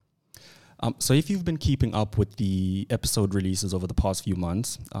So if you've been keeping up with the episode releases over the past few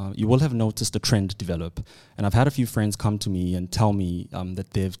months, you will have noticed a trend develop. And I've had a few friends come to me and tell me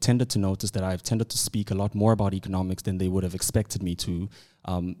that they've tended to notice that I've tended to speak a lot more about economics than they would have expected me to,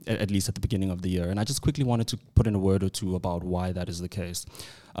 at least at the beginning of the year. And I just quickly wanted to put in a word or two about why that is the case.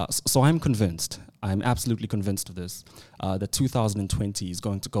 So I'm convinced, I'm absolutely convinced of this, that 2020 is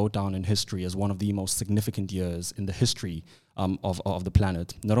going to go down in history as one of the most significant years in the history of the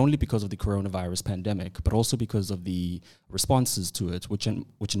planet, not only because of the coronavirus pandemic, but also because of the responses to it, which in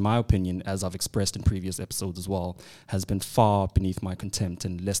my opinion, as I've expressed in previous episodes as well, has been far beneath my contempt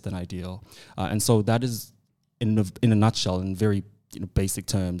and less than ideal. And so that is, in a nutshell, in very basic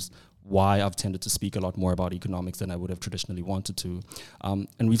terms, why I've tended to speak a lot more about economics than I would have traditionally wanted to.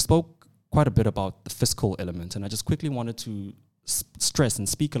 And we've spoke quite a bit about the fiscal element, and I just quickly wanted to stress and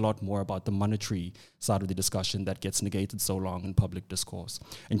speak a lot more about the monetary side of the discussion that gets negated so long in public discourse.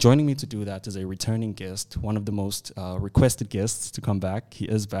 And joining me to do that is a returning guest, one of the most requested guests to come back. He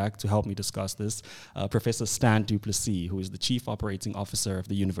is back to help me discuss this, Professor Stan du Plessis, who is the Chief Operating Officer of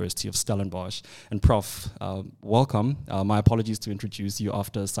the University of Stellenbosch. And Prof, welcome. My apologies to introduce you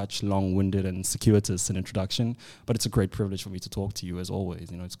after such long-winded and circuitous an introduction, but it's a great privilege for me to talk to you as always.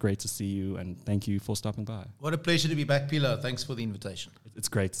 It's great to see you, and thank you for stopping by. What a pleasure to be back, Pilar. Thanks for the invitation. It's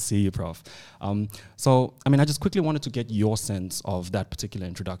great to see you, Prof. So, I just quickly wanted to get your sense of that particular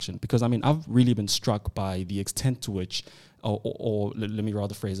introduction, because, I've really been struck by the extent to which, or let me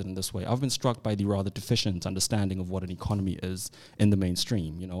rather phrase it in this way, I've been struck by the rather deficient understanding of what an economy is in the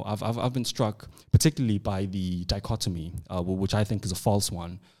mainstream. I've been struck particularly by the dichotomy, which I think is a false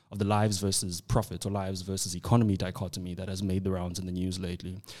one, of the lives versus profit or lives versus economy dichotomy that has made the rounds in the news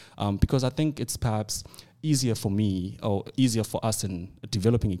lately. Because I think it's perhaps easier for me, or easier for us in a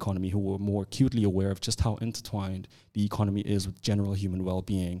developing economy who are more acutely aware of just how intertwined the economy is with general human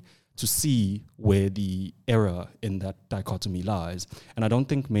well-being, to see where the error in that dichotomy lies. And I don't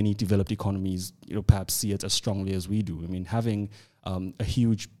think many developed economies, perhaps see it as strongly as we do. Having a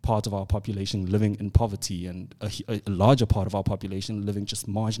huge part of our population living in poverty and a larger part of our population living just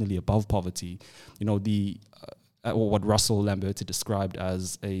marginally above poverty, or what Russell Lamberti described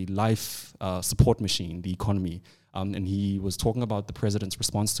as a life support machine, the economy. And he was talking about the president's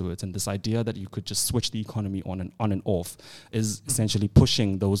response to it, and this idea that you could just switch the economy on and off is essentially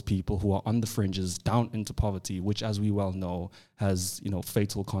pushing those people who are on the fringes down into poverty, which, as we well know, has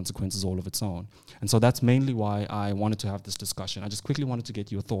fatal consequences all of its own. And so that's mainly why I wanted to have this discussion. I just quickly wanted to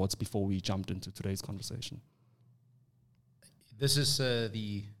get your thoughts before we jumped into today's conversation. This is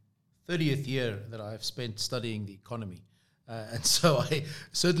the 30th year that I've spent studying the economy. And so I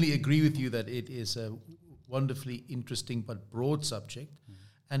certainly agree with you that it is a wonderfully interesting but broad subject,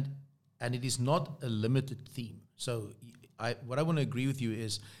 and it is not a limited theme. So what I want to agree with you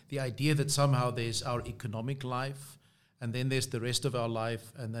is the idea that somehow there's our economic life, and then there's the rest of our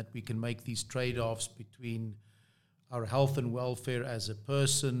life, and that we can make these trade-offs between our health and welfare as a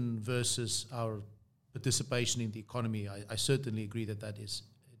person versus our participation in the economy. I certainly agree that is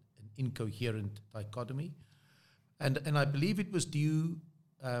an incoherent dichotomy, and I believe it was due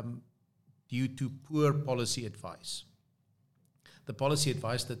to poor policy advice. The policy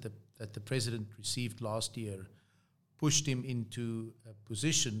advice that the president received last year pushed him into a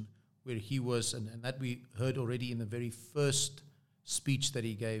position where he was, and that we heard already in the very first speech that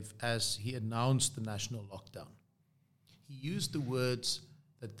he gave as he announced the national lockdown. He used the words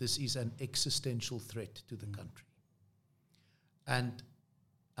that this is an existential threat to the country. And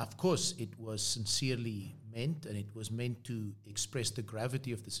of course, it was sincerely meant, and it was meant to express the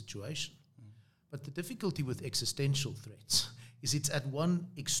gravity of the situation. But the difficulty with existential threats is it's at one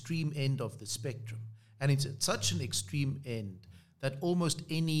extreme end of the spectrum. And it's at such an extreme end that almost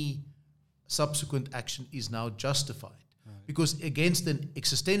any subsequent action is now justified. Right. Because against an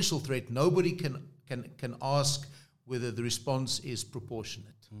existential threat, nobody can ask whether the response is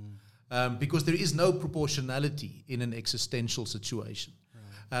proportionate. Because there is no proportionality in an existential situation.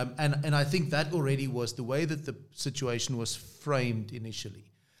 Right. And I think that already was the way that the situation was framed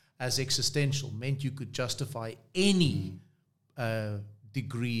initially. As existential meant you could justify any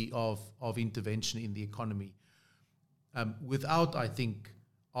degree of intervention in the economy without, I think,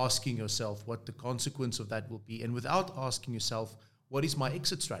 asking yourself what the consequence of that will be, and without asking yourself, what is my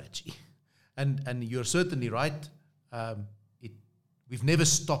exit strategy? And you're certainly right. We've never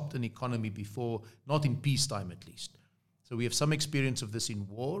stopped an economy before, not in peacetime at least. So we have some experience of this in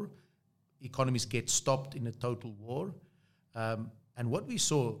war. Economies get stopped in a total war. And what we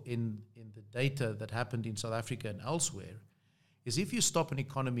saw in the data that happened in South Africa and elsewhere is if you stop an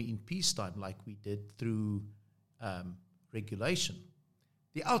economy in peacetime like we did through regulation,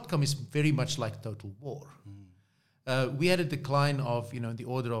 the outcome is very much like total war. We had a decline of, in the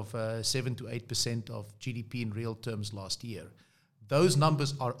order of 7 to 8% of GDP in real terms last year. Those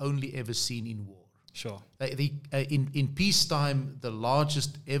numbers are only ever seen in war. Sure. In peacetime, the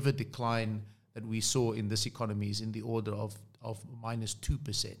largest ever decline that we saw in this economy is in the order of minus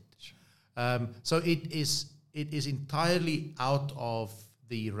 2%. Sure. So it is entirely out of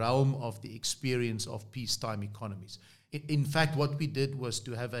the realm of the experience of peacetime economies. In fact, what we did was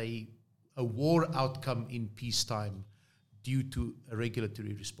to have a war outcome in peacetime due to a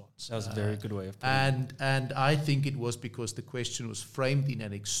regulatory response. That was a very good way of putting it. And I think it was because the question was framed in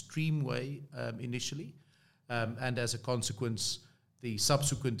an extreme way initially, and as a consequence, the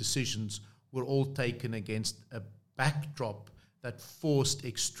subsequent decisions were all taken against a backdrop that forced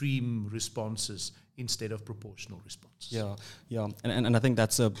extreme responses instead of proportional responses. Yeah. And I think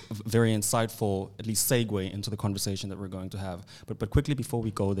that's a very insightful, at least segue into the conversation that we're going to have. But quickly before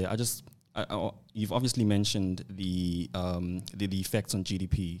we go there, you've obviously mentioned the effects on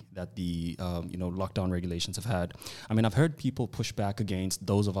GDP that the lockdown regulations have had. I mean, I've heard people push back against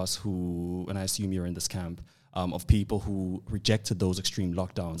those of us who, and I assume you're in this camp, of people who rejected those extreme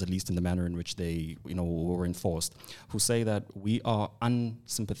lockdowns, at least in the manner in which they were enforced, who say that we are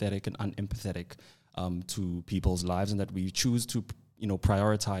unsympathetic and unempathetic to people's lives, and that we choose to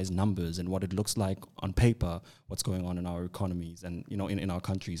prioritize numbers and what it looks like on paper, what's going on in our economies and in our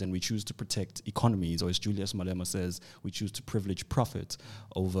countries, and we choose to protect economies, or as Julius Malema says, we choose to privilege profit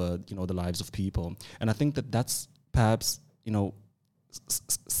over the lives of people. And I think that that's perhaps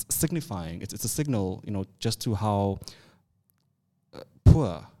signifying, it's a signal just to how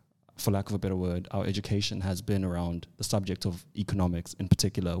poor, for lack of a better word, our education has been around the subject of economics in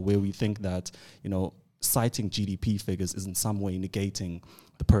particular, where we think that citing GDP figures is in some way negating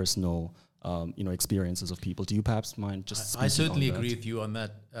the personal experiences of people. Do you perhaps mind just speaking I certainly on that? agree with you on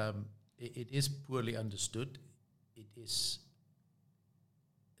that. It is poorly understood. It is,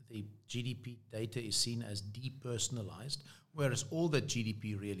 the GDP data is seen as depersonalized, whereas all that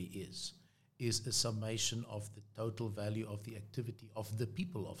GDP really is a summation of the total value of the activity of the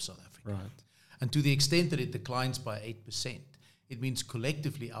people of South Africa. Right. And to the extent that it declines by 8%, it means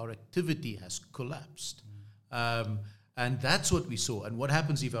collectively our activity has collapsed. And that's what we saw. And what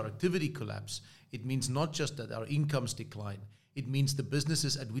happens if our activity collapses? It means not just that our incomes decline, it means the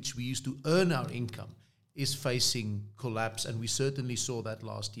businesses at which we used to earn our income is facing collapse. And we certainly saw that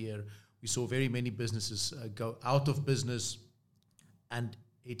last year. We saw very many businesses go out of business, and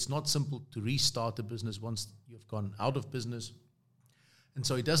it's not simple to restart a business once you've gone out of business. And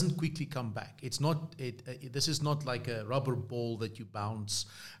so it doesn't quickly come back. It's not. This is not like a rubber ball that you bounce,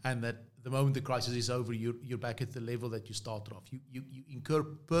 and that the moment the crisis is over, you're back at the level that you started off. You incur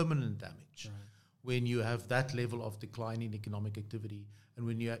permanent damage when you have that level of decline in economic activity, and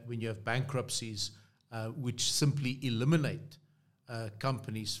when you have bankruptcies, which simply eliminate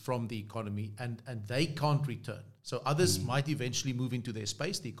companies from the economy, and they can't return. So others might eventually move into their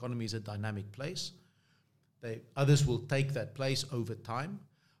space. The economy is a dynamic place. Others will take that place over time,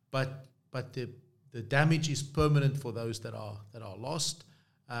 but the damage is permanent for those that are lost,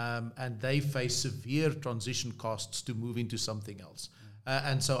 and they face severe transition costs to move into something else.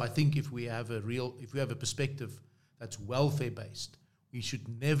 And so I think if we have a perspective that's welfare based, we should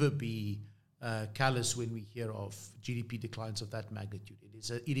never be callous when we hear of GDP declines of that magnitude.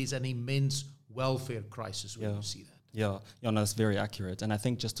 It is an immense welfare crisis when you see that. Yeah, no, that's very accurate. And I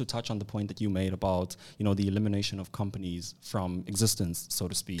think just to touch on the point that you made about, the elimination of companies from existence, so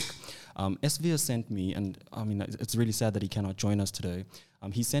to speak, Svia sent me, and I mean, it's really sad that he cannot join us today.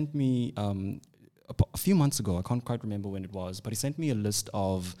 He sent me a few months ago, I can't quite remember when it was, but he sent me a list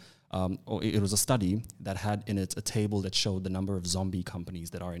of, or it was a study that had in it a table that showed the number of zombie companies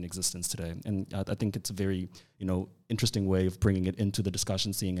that are in existence today. And I think it's a very, interesting way of bringing it into the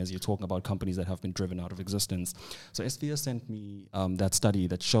discussion, seeing as you're talking about companies that have been driven out of existence. So Svia sent me that study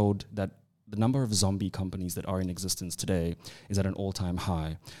that showed that the number of zombie companies that are in existence today is at an all-time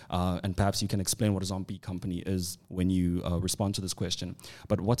high. And perhaps you can explain what a zombie company is when you respond to this question.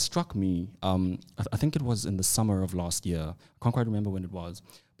 But what struck me, I think it was in the summer of last year, I can't quite remember when it was,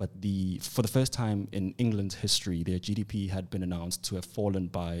 but for the first time in England's history, their GDP had been announced to have fallen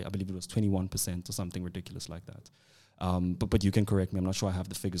by, I believe it was 21% or something ridiculous like that. But you can correct me. I'm not sure I have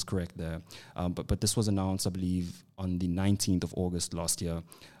the figures correct there. But this was announced, I believe, on the 19th of August last year.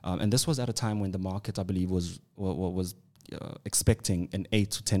 And this was at a time when the market, I believe, was expecting an 8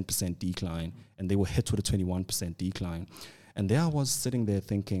 to 10% decline. And they were hit with a 21% decline. And there I was sitting there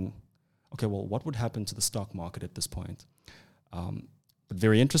thinking, okay, well, what would happen to the stock market at this point? But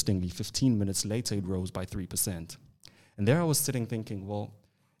very interestingly, 15 minutes later, it rose by 3%. And there I was sitting thinking, well,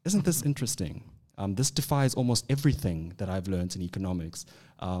 isn't this interesting? This defies almost everything that I've learned in economics.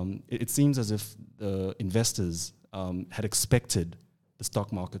 It seems as if the investors had expected the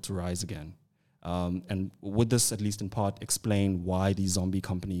stock market to rise again. And would this, at least in part, explain why these zombie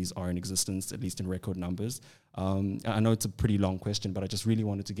companies are in existence, at least in record numbers? I know it's a pretty long question, but I just really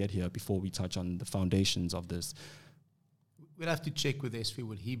wanted to get here before we touch on the foundations of this. We'll have to check with SV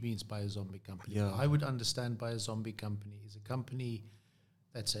what he means by a zombie company. Yeah. I would understand by a zombie company is a company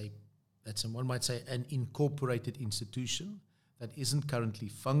that's one might say an incorporated institution that isn't currently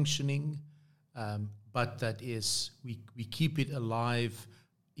functioning, but that is we keep it alive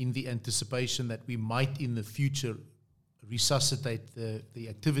in the anticipation that we might in the future resuscitate the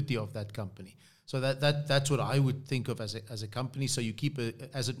activity of that company. So that's what I would think of as a company. So you keep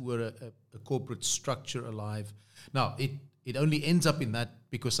as it were a corporate structure alive. Now it only ends up in that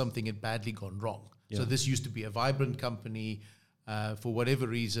because something had badly gone wrong. Yeah. So this used to be a vibrant company. For whatever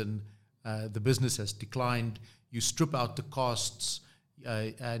reason, the business has declined. You strip out the costs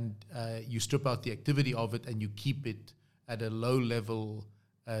and you strip out the activity of it, and you keep it at a low level,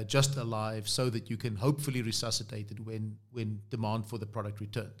 just alive, so that you can hopefully resuscitate it when demand for the product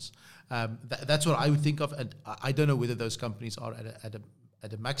returns. That's what I would think of, and I don't know whether those companies are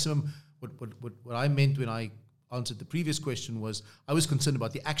at a maximum. What I meant when I answered the previous question was I was concerned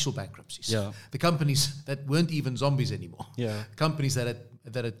about the actual bankruptcies. Yeah. The companies that weren't even zombies anymore. Yeah. Companies that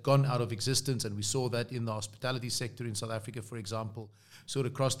had gone out of existence, and we saw that in the hospitality sector in South Africa, for example, sort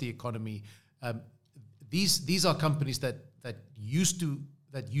of across the economy. These are companies that used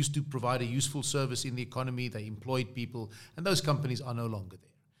to provide a useful service in the economy. They employed people, and those companies are no longer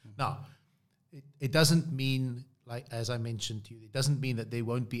there. Mm-hmm. Now, it doesn't mean, like as I mentioned to you, it doesn't mean that there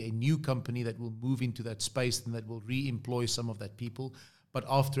won't be a new company that will move into that space and that will re-employ some of that people, but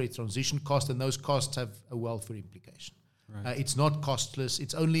after a transition cost, and those costs have a welfare implication. Right. It's not costless.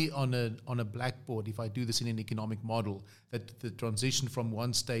 It's only on a blackboard, if I do this in an economic model, that the transition from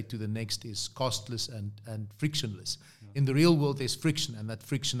one state to the next is costless and frictionless. Yeah. In the real world, there's friction, and that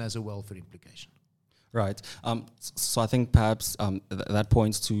friction has a welfare implication. Right. So I think perhaps that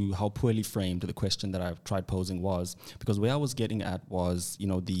points to how poorly framed the question that I've tried posing was, because where I was getting at was,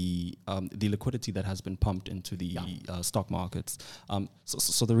 the liquidity that has been pumped into the stock markets.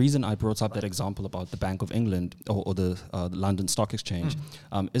 So the reason I brought up that example about the Bank of England or the London Stock Exchange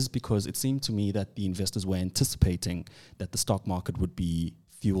is because it seemed to me that the investors were anticipating that the stock market would be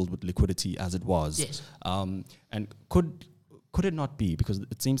fueled with liquidity as it was. Yes. And could it not be, because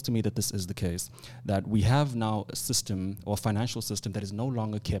it seems to me that this is the case, that we have now a system or a financial system that is no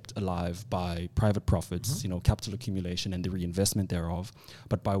longer kept alive by private profits, capital accumulation and the reinvestment thereof,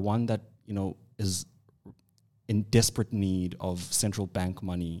 but by one that, is in desperate need of central bank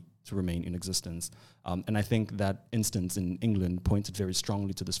money to remain in existence. And I think that instance in England pointed very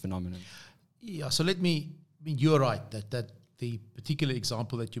strongly to this phenomenon. Yeah, so you're right that the particular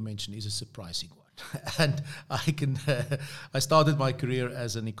example that you mentioned is a surprising one. And I started my career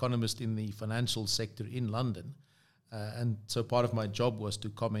as an economist in the financial sector in London. And so part of my job was to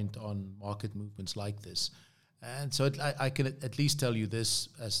comment on market movements like this. And so I can at least tell you this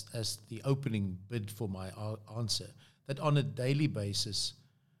as the opening bid for my answer, that on a daily basis,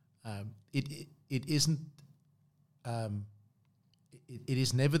 it is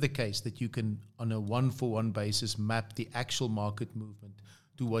never the case that you can, on a one-for-one basis, map the actual market movement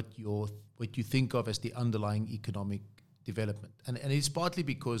to what you think of as the underlying economic development. And it's partly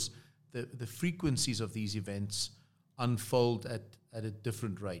because the frequencies of these events unfold at a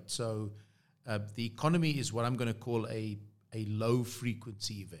different rate. So the economy is what I'm going to call a low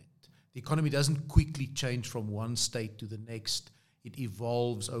frequency event. The economy doesn't quickly change from one state to the next. It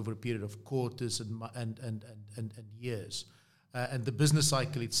evolves over a period of quarters and years. And the business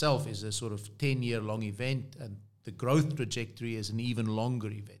cycle itself is a sort of 10-year long event, and the growth trajectory is an even longer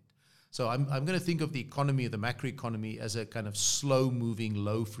event. So I'm going to think of the economy, the macroeconomy, as a kind of slow-moving,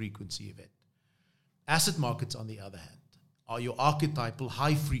 low-frequency event. Asset markets, on the other hand, are your archetypal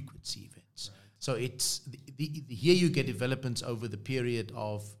high-frequency events. Right. So it's here you get developments over the period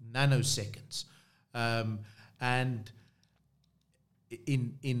of nanoseconds. And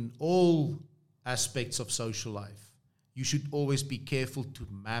in all aspects of social life, you should always be careful to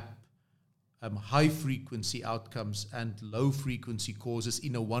map high frequency outcomes and low frequency causes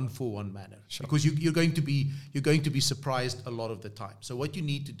in a one-for-one manner. Sure. Because you're going to be surprised a lot of the time. So what you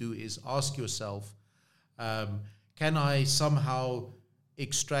need to do is ask yourself, can I somehow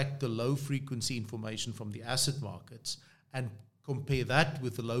extract the low frequency information from the asset markets and compare that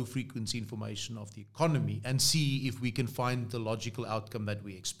with the low frequency information of the economy and see if we can find the logical outcome that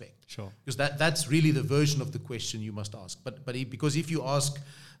we expect. Sure. Because that's really the version of the question you must ask. But because if you ask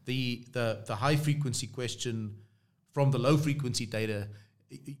the high frequency question from the low frequency data,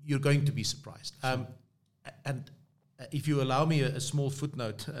 you're going to be surprised. And if you allow me a small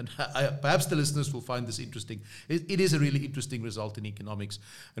footnote, and perhaps the listeners will find this interesting, it is a really interesting result in economics,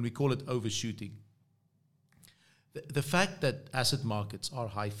 and we call it overshooting. The fact that asset markets are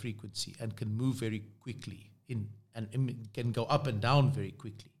high frequency and can move very quickly and can go up and down very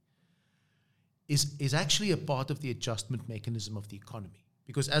quickly is actually a part of the adjustment mechanism of the economy.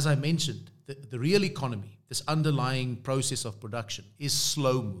 Because as I mentioned, the real economy, this underlying process of production, is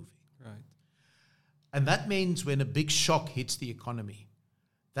slow moving. Right. And that means when a big shock hits the economy,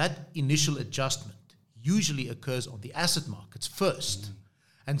 that initial adjustment usually occurs on the asset markets first.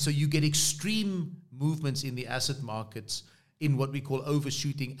 And so you get extreme movements in the asset markets in what we call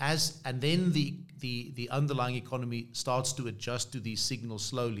overshooting, and then the underlying economy starts to adjust to these signals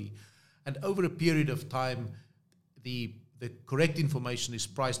slowly. And over a period of time, the correct information is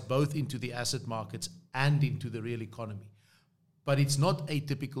priced both into the asset markets and into the real economy. But it's not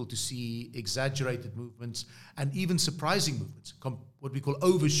atypical to see exaggerated movements and even surprising movements, what we call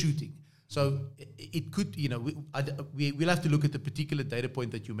overshooting. So it could, we'll have to look at the particular data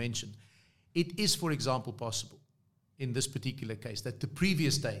point that you mentioned. It is, for example, possible in this particular case that the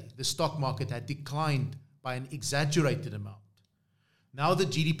previous day, the stock market had declined by an exaggerated amount. Now the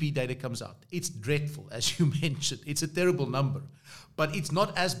GDP data comes out. It's dreadful, as you mentioned. It's a terrible number. But it's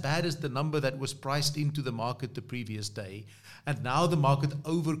not as bad as the number that was priced into the market the previous day. And now the market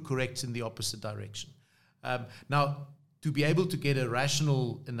overcorrects in the opposite direction. Now, to be able to get a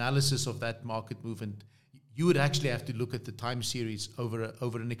rational analysis of that market movement, you would actually have to look at the time series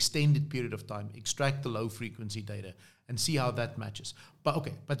over an extended period of time, extract the low frequency data, and see how that matches.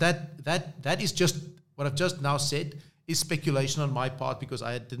 But that is just what I've just now said is speculation on my part because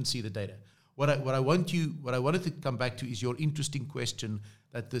I didn't see the data. What I wanted to come back to is your interesting question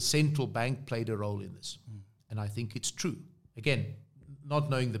that the central bank played a role in this, and I think it's true. Again, not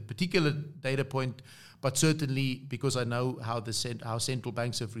knowing the particular data point, but certainly because I know how central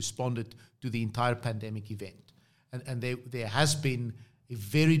banks have responded to the entire pandemic event, and there has been a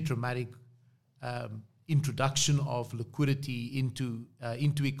very dramatic introduction of liquidity into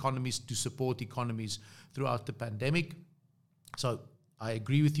economies to support economies throughout the pandemic. So I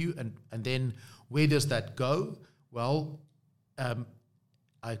agree with you. And then where does that go? Well,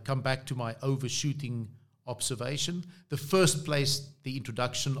 I come back to my overshooting observation. The first place the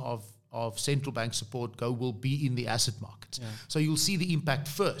introduction of central bank support will be in the asset markets. Yeah. So you'll see the impact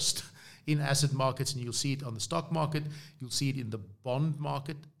first in asset markets, and you'll see it on the stock market. You'll see it in the bond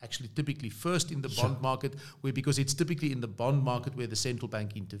market, actually typically first in the bond market, because it's typically in the bond market where the central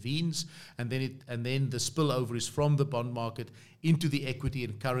bank intervenes, and then the spillover is from the bond market into the equity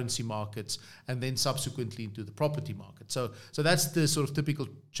and currency markets, and then subsequently into the property market. So that's the sort of typical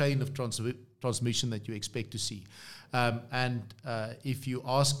chain of transmission that you expect to see. If you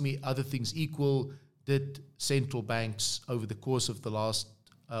ask me, other things equal, did central banks over the course of the last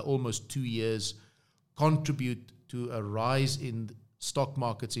almost 2 years contribute to a rise in stock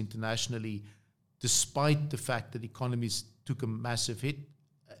markets internationally, despite the fact that economies took a massive hit?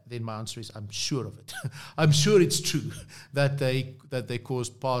 Then my answer is I'm sure of it. I'm sure it's true that they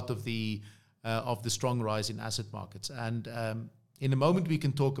caused part of the strong rise in asset markets. And in a moment we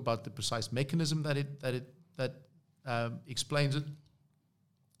can talk about the precise mechanism that explains it.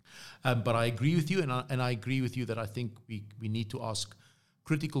 But I agree with you, and I agree with you that I think we need to ask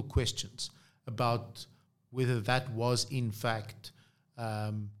critical questions about whether that was in fact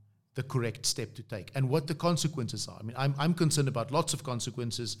the correct step to take and what the consequences are. I mean, I'm concerned about lots of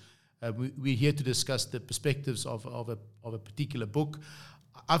consequences. We're here to discuss the perspectives of a particular book.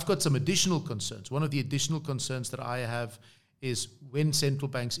 I've got some additional concerns. One of the additional concerns that I have is when central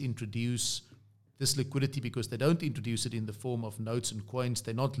banks introduce this liquidity, because they don't introduce it in the form of notes and coins.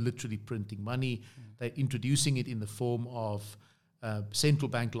 They're not literally printing money. They're introducing it in the form of central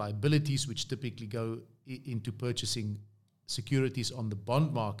bank liabilities, which typically go into purchasing securities on the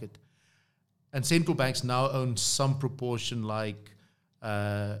bond market. And central banks now own some proportion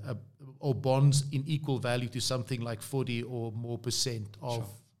or bonds in equal value to something like 40 or more % of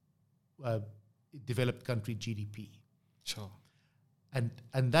developed country GDP. Sure.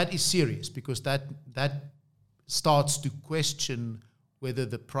 And that is serious, because that starts to question whether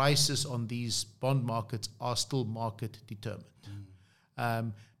the prices on these bond markets are still market determined.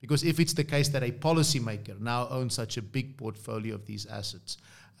 Because if it's the case that a policymaker now owns such a big portfolio of these assets,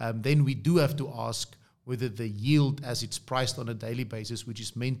 then we do have to ask whether the yield as it's priced on a daily basis, which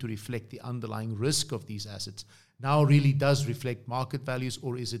is meant to reflect the underlying risk of these assets, now really does reflect market values,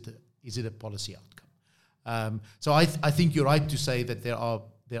 or is it a policy outcome? So I think you're right to say that there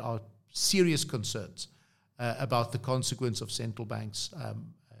there are serious concerns about the consequence of central banks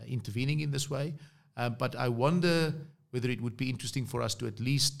intervening in this way. But I wonder whether it would be interesting for us to at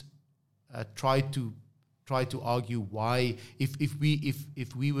least try to argue why,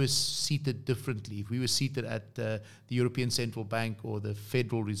 if we were seated differently, if we were seated at the European Central Bank or the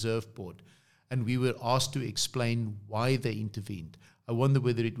Federal Reserve Board, and we were asked to explain why they intervened, I wonder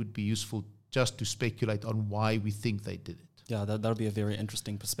whether it would be useful just to speculate on why we think they did it. Yeah, that would be a very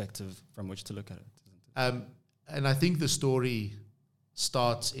interesting perspective from which to look at it, isn't it? And I think the story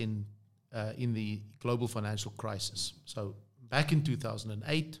starts in the global financial crisis. So back in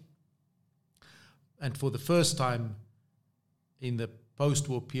 2008, and for the first time in the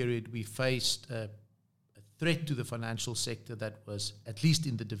post-war period, we faced a threat to the financial sector that was, at least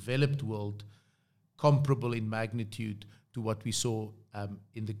in the developed world, comparable in magnitude to what we saw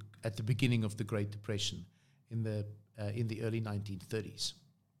at the beginning of the Great Depression in the early 1930s.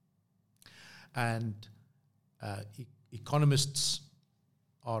 And economists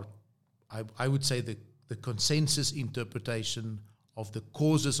are, I would say, the consensus interpretation of the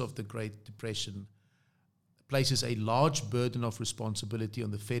causes of the Great Depression places a large burden of responsibility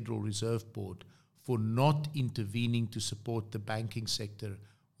on the Federal Reserve Board for not intervening to support the banking sector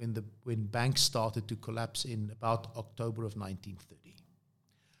when banks started to collapse in about October of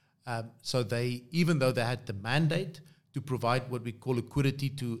 1930. So they, even though they had the mandate to provide what we call liquidity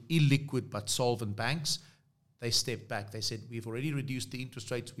to illiquid but solvent banks, they stepped back. They said, we've already reduced the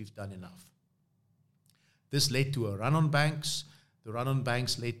interest rates, we've done enough. This led to a run on banks. The run on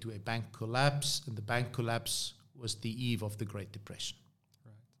banks led to a bank collapse, and the bank collapse was the eve of the Great Depression.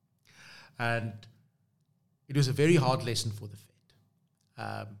 Right. And it was a very hard lesson for the Fed.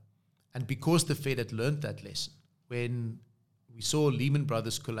 And because the Fed had learned that lesson, when we saw Lehman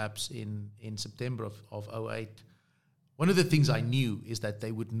Brothers collapse in September of 2008, one of the things I knew is that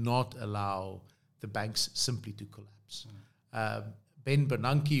they would not allow the banks simply to collapse. Ben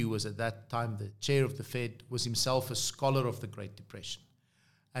Bernanke, who was at that time the chair of the Fed, was himself a scholar of the Great Depression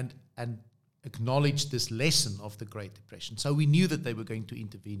and acknowledged this lesson of the Great Depression. So we knew that they were going to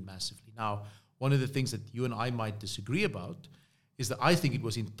intervene massively. Now, one of the things that you and I might disagree about is that I think it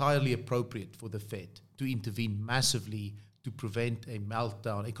was entirely appropriate for the Fed to intervene massively to prevent a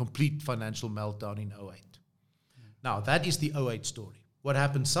meltdown, a complete financial meltdown in 2008. Now, that is the 2008 story. What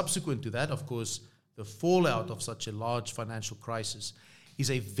happened subsequent to that, of course, the fallout of such a large financial crisis is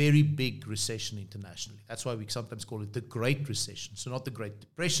a very big recession internationally. That's why we sometimes call it the Great Recession. So not the Great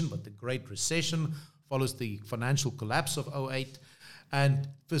Depression, but the Great Recession follows the financial collapse of 2008, and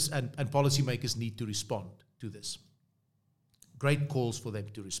policymakers need to respond to this. Great calls for them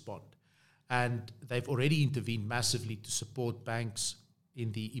to respond. And they've already intervened massively to support banks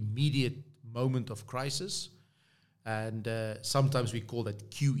in the immediate moment of crisis. And sometimes we call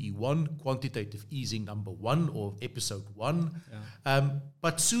that QE1, quantitative easing number 1 or episode 1. Yeah.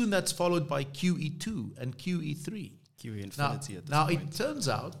 But soon that's followed by QE2 and QE3. QE infinity at this point. Now it turns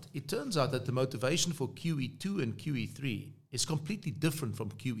out that the motivation for QE2 and QE3 is completely different from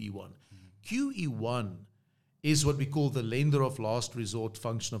QE1. QE1 is what we call the lender of last resort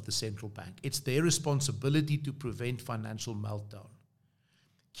function of the central bank. It's their responsibility to prevent financial meltdown.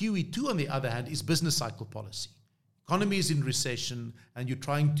 QE2, on the other hand, is business cycle policy. Economy is in recession, and you're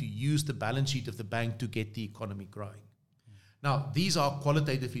trying to use the balance sheet of the bank to get the economy growing. Now, these are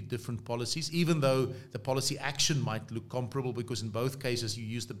qualitatively different policies, even though the policy action might look comparable, because in both cases you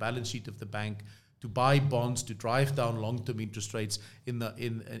use the balance sheet of the bank to buy bonds to drive down long-term interest rates in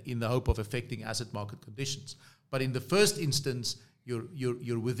the hope of affecting asset market conditions. But in the first instance,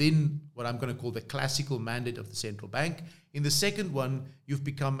 you're within what I'm going to call the classical mandate of the central bank. In the second one, you've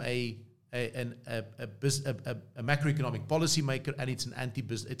become a macroeconomic policymaker, and it's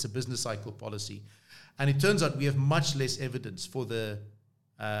a business cycle policy. And it turns out we have much less evidence for the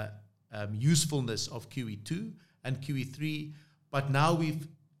usefulness of QE2 and QE3, but now we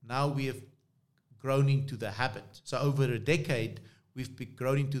have grown into the habit. So over a decade, we've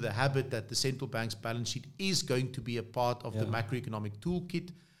grown into the habit that the central bank's balance sheet is going to be a part of the macroeconomic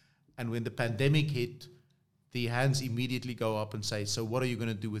toolkit. And when the pandemic hit, the hands immediately go up and say, so what are you going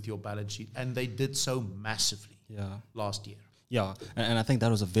to do with your balance sheet? And they did so massively last year. Yeah, and I think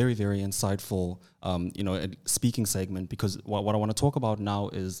that was a very, very insightful, speaking segment, because what I want to talk about now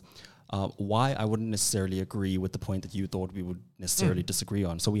is why I wouldn't necessarily agree with the point that you thought we would necessarily disagree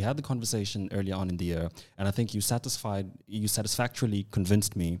on. So we had the conversation earlier on in the year, and I think you satisfactorily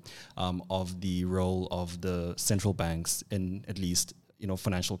convinced me of the role of the central banks in at least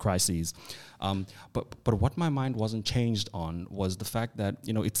financial crises. But what my mind wasn't changed on was the fact that,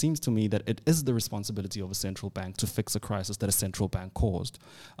 it seems to me that it is the responsibility of a central bank to fix a crisis that a central bank caused.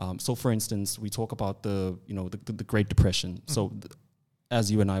 So, for instance, we talk about the Great Depression. So, as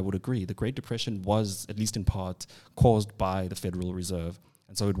you and I would agree, the Great Depression was, at least in part, caused by the Federal Reserve.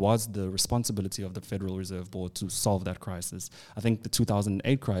 And so it was the responsibility of the Federal Reserve Board to solve that crisis. I think the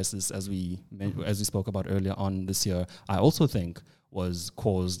 2008 crisis, as we spoke about earlier on this year, I also think was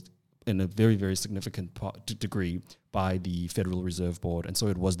caused in a very, very significant degree by the Federal Reserve Board. And so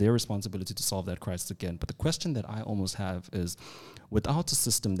it was their responsibility to solve that crisis again. But the question that I almost have is, without a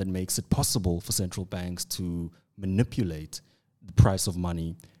system that makes it possible for central banks to manipulate the price of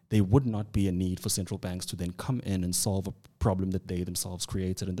money, there would not be a need for central banks to then come in and solve a problem that they themselves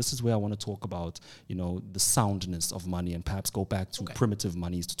created. And this is where I want to talk about, the soundness of money, and perhaps go back to primitive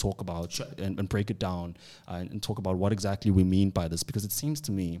monies to talk about and break it down and talk about what exactly we mean by this. Because it seems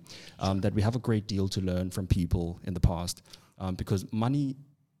to me that we have a great deal to learn from people in the past, because money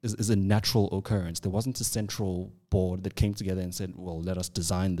is a natural occurrence. There wasn't a central board that came together and said, well, let us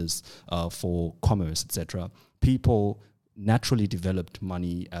design this for commerce, etc. People naturally developed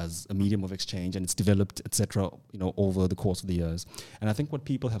money as a medium of exchange, and it's developed, etc., over the course of the years. And I think what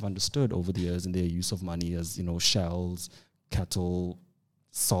people have understood over the years in their use of money as, shells, cattle,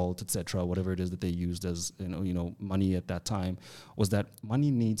 salt, etc., whatever it is that they used as, money at that time, was that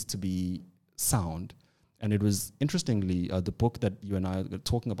money needs to be sound. And it was, interestingly, the book that you and I are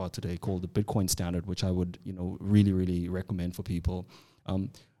talking about today, called The Bitcoin Standard, which I would, really, really recommend for people.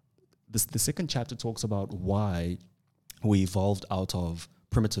 The second chapter talks about why we evolved out of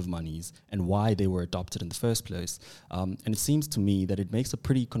primitive monies and why they were adopted in the first place. And it seems to me that it makes a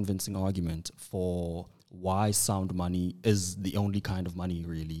pretty convincing argument for why sound money is the only kind of money,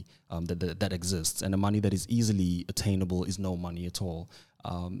 really, that exists. And a money that is easily attainable is no money at all.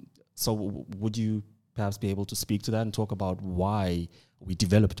 So would you perhaps be able to speak to that and talk about why we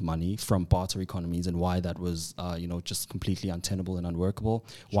developed money from barter economies and why that was, just completely untenable and unworkable,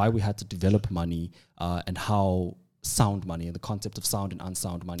 why we had to develop money, and how sound money and the concept of sound and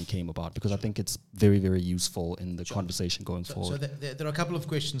unsound money came about, because I think it's very, very useful in the conversation going forward. So there are a couple of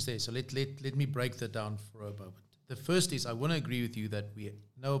questions there. So let me break that down for a moment. The first is, I want to agree with you that we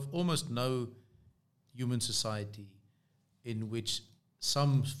know of almost no human society in which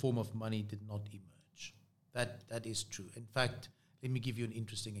some form of money did not emerge. That is true. In fact, let me give you an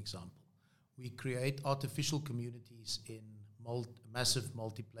interesting example. We create artificial communities in massive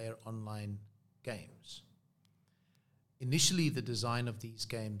multiplayer online games. Initially, the design of these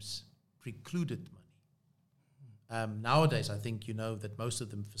games precluded money. Nowadays, I think you know that most of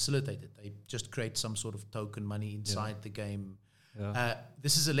them facilitate it. They just create some sort of token money inside the game. Yeah.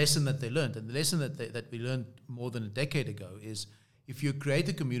 This is a lesson that they learned. And the lesson that we learned more than a decade ago is, if you create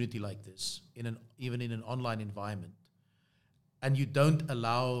a community like this, even in an online environment, and you don't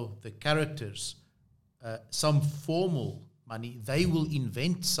allow the characters some formal money, they will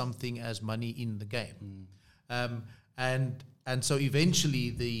invent something as money in the game. And so eventually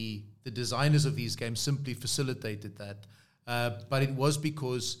the designers of these games simply facilitated that. But it was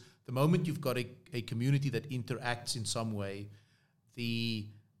because the moment you've got a community that interacts in some way, the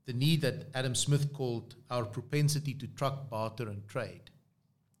need that Adam Smith called our propensity to truck, barter, and trade.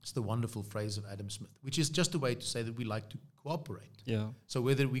 It's the wonderful phrase of Adam Smith, which is just a way to say that we like to cooperate. Yeah. So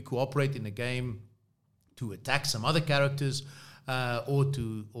whether we cooperate in a game to attack some other characters, or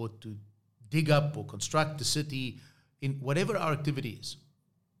to dig up or construct a city, in whatever our activity is,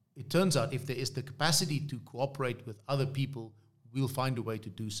 it turns out if there is the capacity to cooperate with other people, we'll find a way to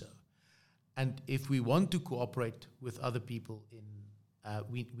do so. And if we want to cooperate with other people,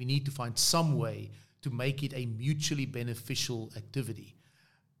 we need to find some way to make it a mutually beneficial activity.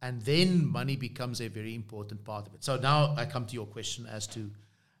 And then money becomes a very important part of it. So now I come to your question as to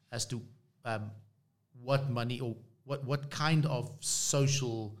what money, or what kind of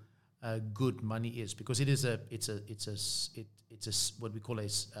social good money is, because it's what we call a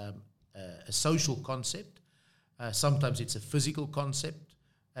social concept. Sometimes it's a physical concept.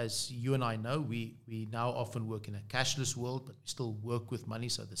 As you and I know, we now often work in a cashless world, but we still work with money.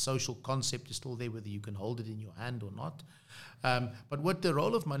 So the social concept is still there, whether you can hold it in your hand or not. But what the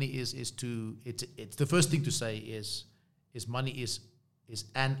role of money is it's the first thing to say is money is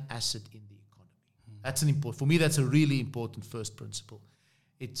an asset in the economy. That's for me, that's a really important first principle.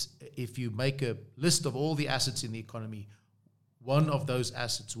 It's, if you make a list of all the assets in the economy, one of those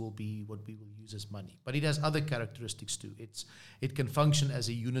assets will be what we will use as money. But it has other characteristics too. It can function as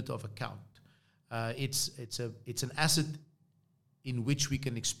a unit of account. It's an asset in which we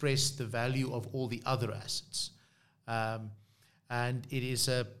can express the value of all the other assets. and it is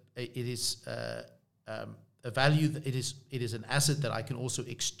a value that it is an asset that I can also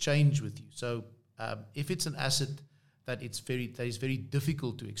exchange with you. So if it's an asset that is very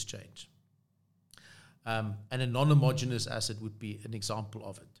difficult to exchange, and a non-homogeneous asset would be an example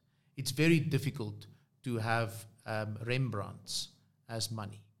of it. It's very difficult to have Rembrandts as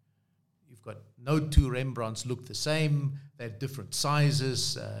money. You've got no two Rembrandts look the same. They're different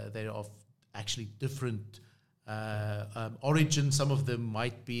sizes. They're of actually different origin. Some of them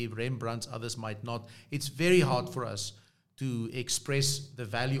might be Rembrandts, others might not. It's very hard for us to express the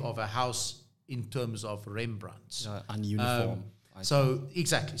value of a house in terms of Rembrandts. Ununiform. So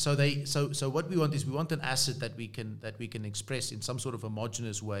exactly. So what we want is we want an asset that we can express in some sort of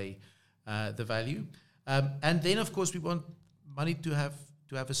homogeneous way the value, and then of course we want money to have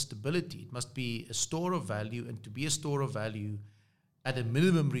a stability. It must be a store of value, and to be a store of value, at a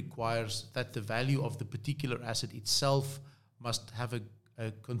minimum requires that the value of the particular asset itself must have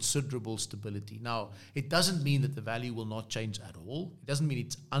a considerable stability. Now, it doesn't mean that the value will not change at all. It doesn't mean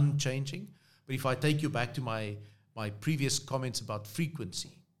it's unchanging. But if I take you back to my previous comments about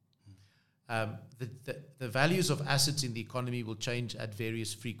frequency, the values of assets in the economy will change at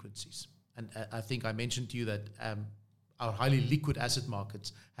various frequencies. And I think I mentioned to you that our highly liquid asset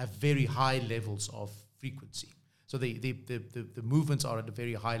markets have very high levels of frequency. So the movements are at a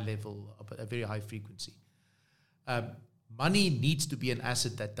very high level, a very high frequency. Money needs to be an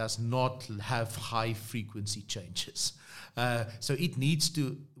asset that does not have high frequency changes. So it needs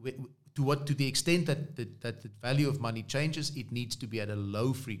to the extent that the value of money changes, it needs to be at a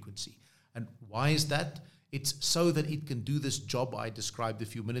low frequency. And why is that? It's so that it can do this job I described a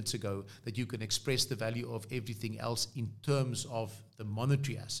few minutes ago, that you can express the value of everything else in terms of the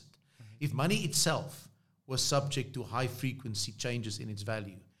monetary asset. Mm-hmm. If money itself was subject to high frequency changes in its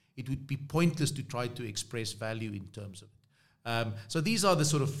value, it would be pointless to try to express value in terms of it. So these are the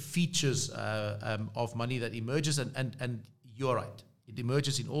sort of features of money that emerges, and you're right. It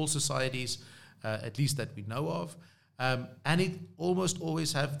emerges in all societies, at least that we know of, and it almost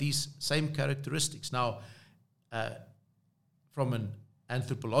always have these same characteristics. Now, from an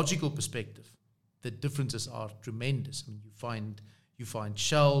anthropological perspective, the differences are tremendous. I mean, you find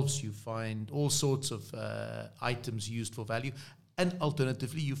shelves, you find all sorts of items used for value, and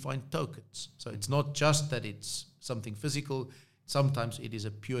alternatively, you find tokens. So it's not just that it's something physical. Sometimes it is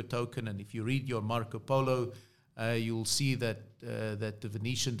a pure token, and if you read your Marco Polo, you'll see that the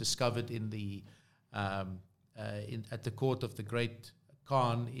Venetian discovered at the court of the great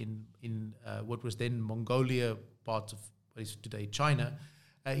Khan in what was then Mongolia, part of what is today China,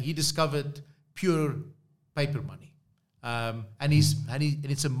 he discovered pure paper money, and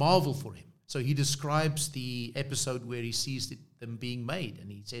it's a marvel for him. So he describes the episode where he sees them being made,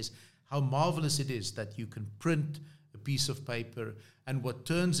 and he says how marvelous it is that you can print a piece of paper, and what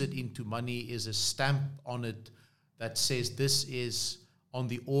turns it into money is a stamp on it that says this is on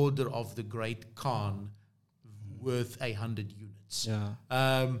the order of the great Khan, worth 100 units. Yeah.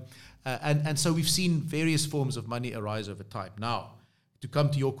 And so we've seen various forms of money arise over time. Now, to come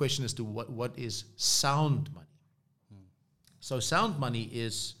to your question as to what is sound money. So sound money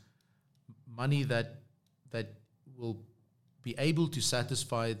is money that will be able to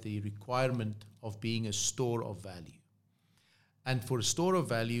satisfy the requirement of being a store of value. And for a store of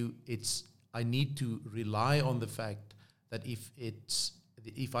value, I need to rely on the fact that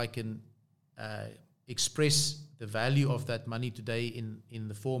if I can express the value of that money today in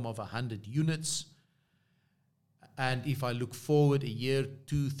the form of 100 units, and if I look forward a year,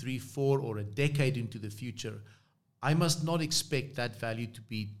 2, 3, 4, or a decade into the future, I must not expect that value to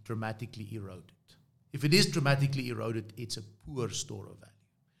be dramatically eroded. If it is dramatically eroded, it's a poor store of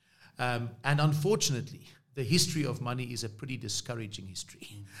value. And unfortunately, the history of money is a pretty discouraging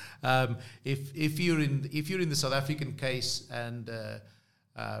history. If you're in the South African case, and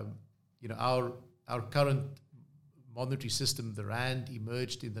our current monetary system, the rand,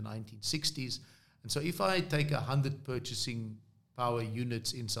 emerged in the 1960s, and so if I take 100 purchasing power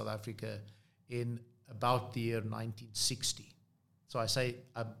units in South Africa in about the year 1960, so I say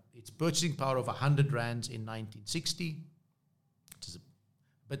it's purchasing power of 100 rands in 1960, which is a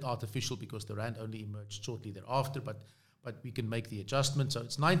bit artificial because the rand only emerged shortly thereafter, but we can make the adjustment. So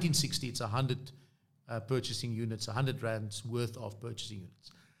it's 1960, it's 100 purchasing units, 100 rands worth of purchasing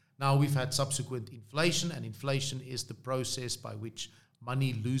units. Now we've had subsequent inflation, and inflation is the process by which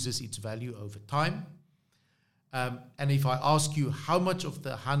money loses its value over time. And if I ask you, how much of the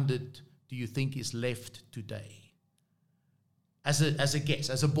 100 do you think is left today? As a guess,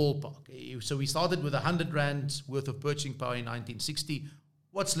 as a ballpark. So we started with 100 rands worth of purchasing power in 1960.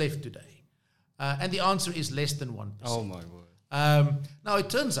 What's left today? And the answer is less than 1%. Oh my word. Now, it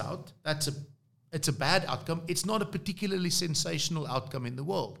turns out it's a bad outcome. It's not a particularly sensational outcome in the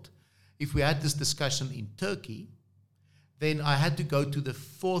world. If we had this discussion in Turkey, then I had to go to the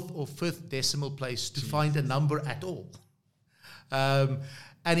 4th or 5th decimal place to find a number at all.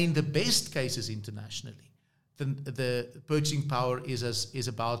 And in the best cases internationally, the purchasing power is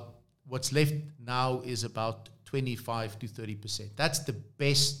about, what's left now is about 25 to 30%. That's the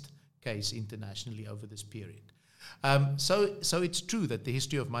best case internationally over this period. So it's true that the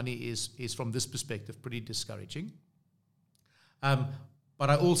history of money is from this perspective pretty discouraging. But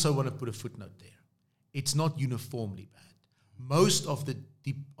I also want to put a footnote there. It's not uniformly bad. Most of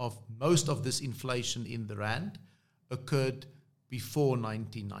this inflation in the rand occurred before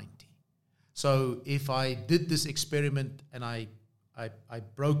 1990. So if I did this experiment and I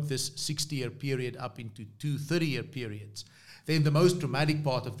broke this 60-year period up into 2 30-year periods, then the most dramatic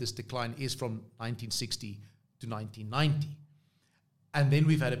part of this decline is from 1960 to 1990. And then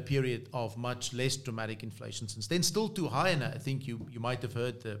we've had a period of much less dramatic inflation since then, still too high. And I think you might have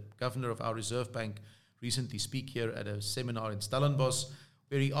heard the governor of our Reserve Bank recently speak here at a seminar in Stellenbosch,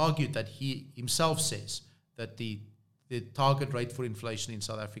 where he argued that he himself says that the target rate for inflation in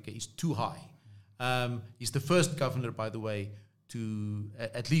South Africa is too high. He's the first governor, by the way, to,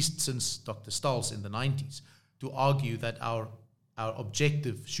 at least since Dr. Stals in the 90s, to argue that our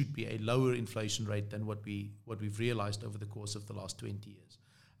objective should be a lower inflation rate than what we've realized over the course of the last 20 years.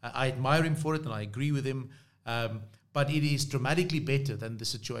 I admire him for it, and I agree with him, but it is dramatically better than the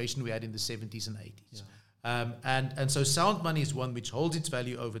situation we had in the 70s and 80s. Yeah. And so sound money is one which holds its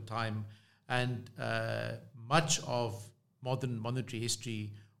value over time, and much of modern monetary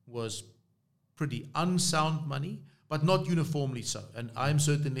history was pretty unsound money, but not uniformly so. And I'm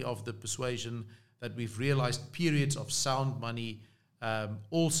certainly of the persuasion that we've realized periods of sound money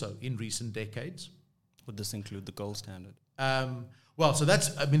also in recent decades. Would this include the gold standard? Well, so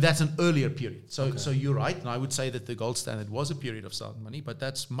that's an earlier period. So you're right, and I would say that the gold standard was a period of sound money, but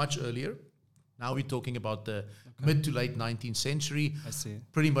that's much earlier. Now we're talking about the mid to late 19th century. I see.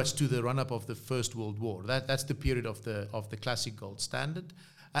 Pretty much to the run-up of the First World War. That's the period of the classic gold standard.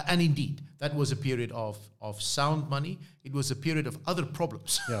 And indeed, that was a period of sound money. It was a period of other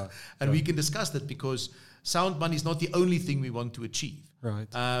problems. Yeah. And we can discuss that, because sound money is not the only thing we want to achieve. Right.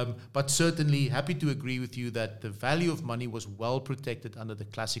 But certainly happy to agree with you that the value of money was well protected under the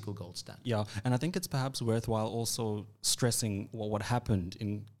classical gold standard. Yeah, and I think it's perhaps worthwhile also stressing what happened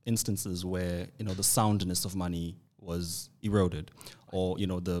in instances where, the soundness of money was eroded, or,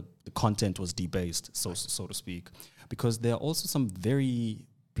 the content was debased, so to speak. Because there are also some very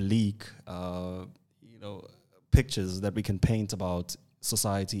bleak, pictures that we can paint about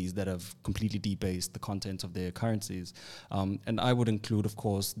societies that have completely debased the content of their currencies. And I would include, of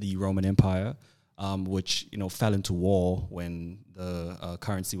course, the Roman Empire, which, fell into war when the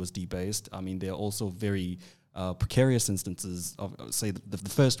currency was debased. I mean, there are also very precarious instances of, say, the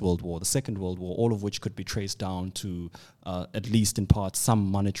First World War, the Second World War, all of which could be traced down to, at least in part,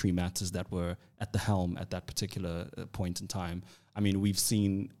 some monetary matters that were at the helm at that particular point in time. I mean, we've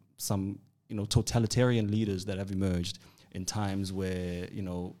seen some, totalitarian leaders that have emerged in times where,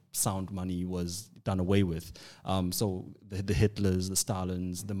 sound money was done away with. So the Hitlers, the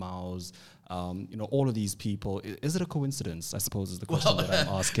Stalins, the Maos, all of these people, is it a coincidence, I suppose, is the question that I'm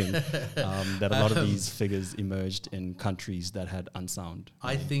asking, that a lot of these figures emerged in countries that had unsound?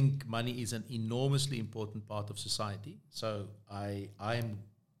 I think money is an enormously important part of society. So I'm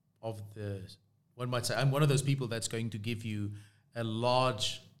one might say, I'm one of those people that's going to give you a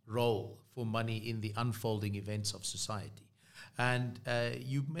large role for money in the unfolding events of society. And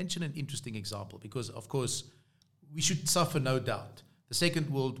you mentioned an interesting example, because, of course, we should suffer no doubt. The Second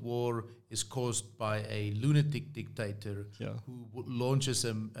World War is caused by a lunatic dictator who launches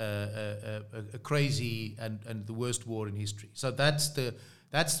a crazy and the worst war in history. So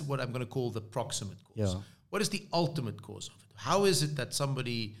that's what I'm going to call the proximate cause. Yeah. What is the ultimate cause of it? How is it that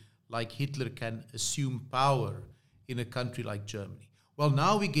somebody like Hitler can assume power in a country like Germany? Well,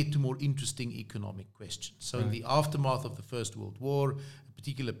 now we get to more interesting economic questions. So in the aftermath of the First World War, a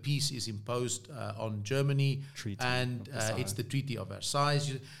particular peace is imposed on Germany, and it's the Treaty of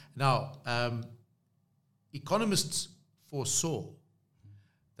Versailles. Now, economists foresaw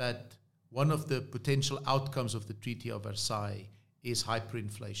that one of the potential outcomes of the Treaty of Versailles is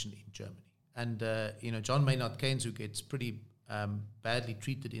hyperinflation in Germany. And, John Maynard Keynes, who gets pretty badly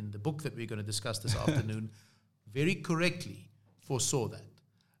treated in the book that we're going to discuss this afternoon, very correctly foresaw that.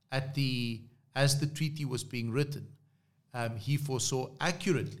 As the treaty was being written, he foresaw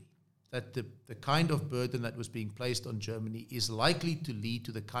accurately that the kind of burden that was being placed on Germany is likely to lead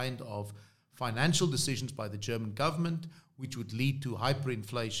to the kind of financial decisions by the German government, which would lead to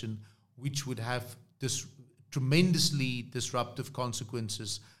hyperinflation, which would have tremendously disruptive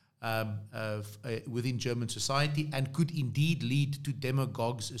consequences within German society, and could indeed lead to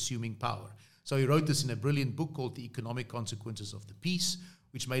demagogues assuming power. So he wrote this in a brilliant book called The Economic Consequences of the Peace,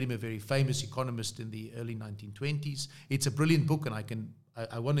 which made him a very famous economist in the early 1920s. It's a brilliant book, and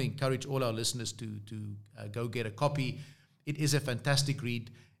I want to encourage all our listeners to go get a copy. It is a fantastic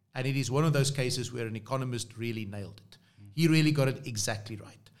read, and it is one of those cases where an economist really nailed it. He really got it exactly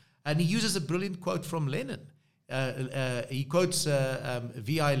right. And he uses a brilliant quote from Lenin. He quotes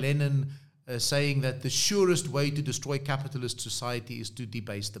V.I. Lenin saying that the surest way to destroy capitalist society is to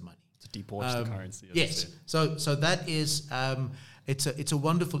debase the money. To debauch the currency. Yes. So that is, it's a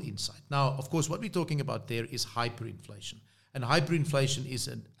wonderful insight. Now, of course, what we're talking about there is hyperinflation. And hyperinflation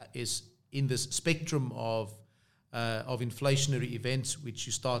is in this spectrum of inflationary events, which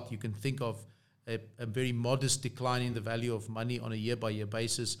you can think of a very modest decline in the value of money on a year-by-year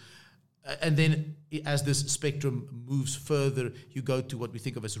basis. And then as this spectrum moves further, you go to what we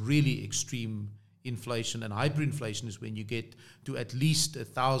think of as really extreme inflation. And hyperinflation is when you get to at least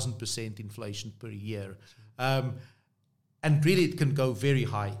 1,000% inflation per year. And really, it can go very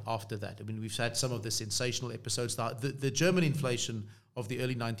high after that. I mean, we've had some of the sensational episodes. The German inflation of the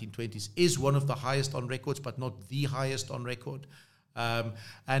early 1920s is one of the highest on records, but not the highest on record. And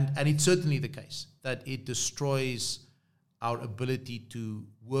it's certainly the case that it destroys our ability to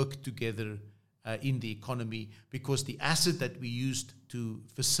work together in the economy, because the asset that we used to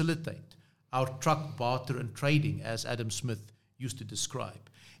facilitate our truck barter and trading, as Adam Smith used to describe,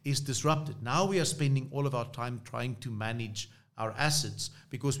 is disrupted. Now we are spending all of our time trying to manage our assets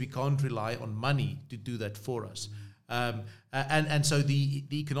because we can't rely on money to do that for us. And so the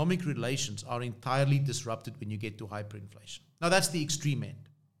economic relations are entirely disrupted when you get to hyperinflation. Now that's the extreme end.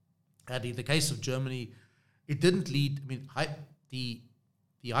 And in the case of Germany, it didn't lead, the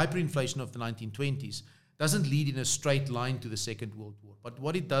hyperinflation of the 1920s doesn't lead in a straight line to the Second World War. But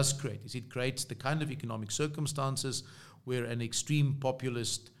what it does create is it creates the kind of economic circumstances where an extreme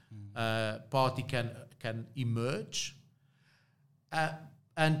populist party can emerge.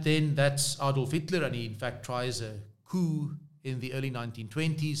 And then that's Adolf Hitler, and he in fact tries a coup in the early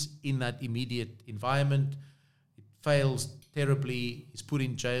 1920s in that immediate environment. It fails terribly. He's put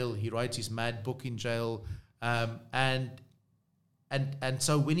in jail. He writes his mad book in jail. And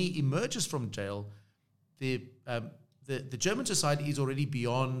so when he emerges from jail, the German society is already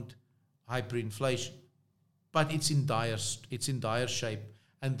beyond hyperinflation, but it's in dire shape,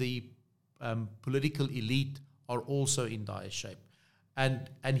 and the political elite are also in dire shape.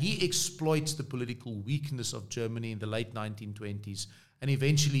 And he exploits the political weakness of Germany in the late 1920s, and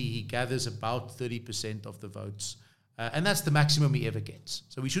eventually he gathers about 30% of the votes, and that's the maximum he ever gets.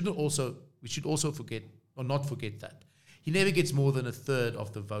 So we should also forget, or not forget, that he never gets more than a third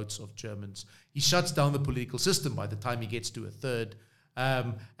of the votes of Germans. He shuts down the political system by the time he gets to a third,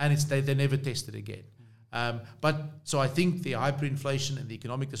 and they're never tested again. So I think the hyperinflation and the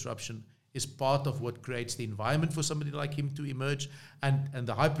economic disruption is part of what creates the environment for somebody like him to emerge, and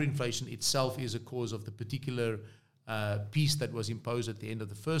the hyperinflation itself is a cause of the particular peace that was imposed at the end of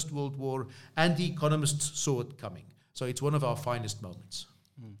the First World War, and the economists saw it coming. So it's one of our finest moments.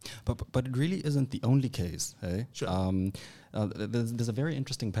 But it really isn't the only case, hey? Sure. There's a very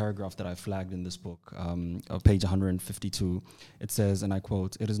interesting paragraph that I flagged in this book, page 152. It says, and I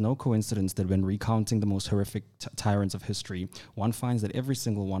quote, "It is no coincidence that when recounting the most horrific tyrants of history, one finds that every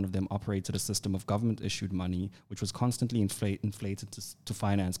single one of them operated a system of government-issued money, which was constantly inflated to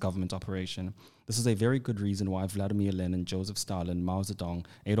finance government operation. This is a very good reason why Vladimir Lenin, Joseph Stalin, Mao Zedong,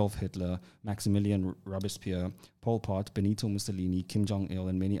 Adolf Hitler, Maximilian Robespierre, Pol Pot, Benito Mussolini, Kim Jong-il,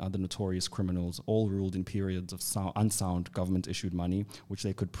 and many other notorious criminals all ruled in periods of unsound government-issued money, which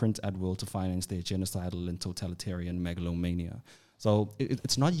they could print at will to finance their genocidal and totalitarian megalomania." So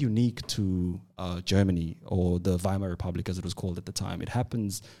it's not unique to Germany or the Weimar Republic, as it was called at the time. It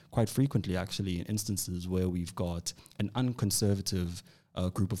happens quite frequently, actually, in instances where we've got an unconservative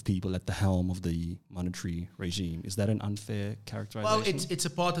group of people at the helm of the monetary regime. Is that an unfair characterization? Well, it's a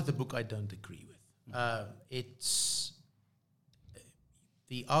part of the book I don't agree with.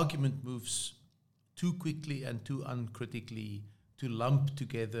 The argument moves too quickly and too uncritically to lump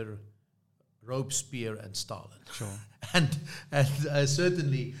together Robespierre and Stalin. Sure. and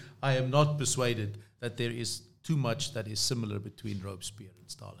certainly I am not persuaded that there is too much that is similar between Robespierre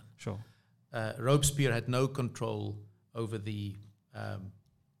and Stalin. Sure. Robespierre had no control over the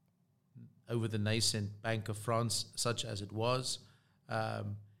nascent Bank of France, such as it was.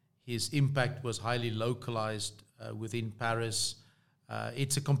 His impact was highly localized within Paris.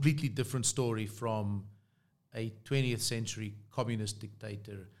 It's a completely different story from a 20th century communist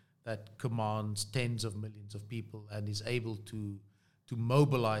dictator that commands tens of millions of people and is able to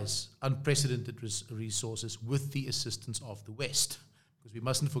mobilize unprecedented resources with the assistance of the West. Because we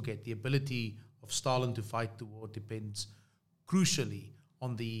mustn't forget, the ability of Stalin to fight the war depends crucially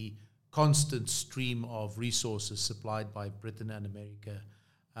on the constant stream of resources supplied by Britain and America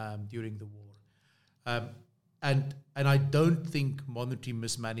during the war. And I don't think monetary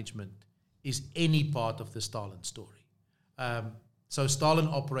mismanagement is any part of the Stalin story. So Stalin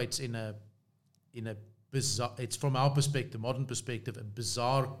operates in a bizarre, it's from our perspective, modern perspective, a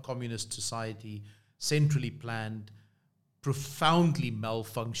bizarre communist society, centrally planned, profoundly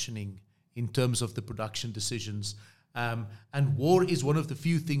malfunctioning in terms of the production decisions. And war is one of the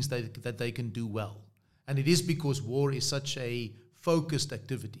few things that they can do well. And it is because war is such a focused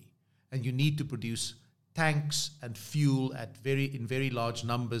activity, and you need to produce tanks and fuel in very large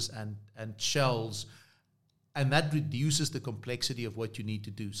numbers and shells, and that reduces the complexity of what you need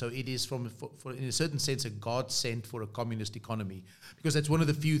to do. So it is, for in a certain sense, a godsend for a communist economy, because that's one of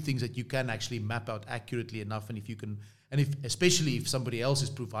the few things that you can actually map out accurately enough. And especially if somebody else is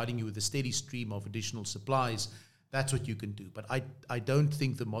providing you with a steady stream of additional supplies, that's what you can do. But I don't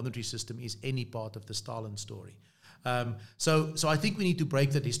think the monetary system is any part of the Stalin story. So I think we need to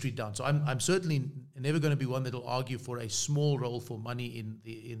break that history down. So I'm certainly never going to be one that will argue for a small role for money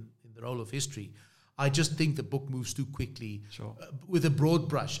in the role of history. I just think the book moves too quickly with a broad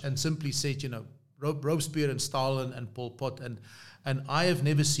brush and simply said, Robespierre and Stalin and Pol Pot, and I have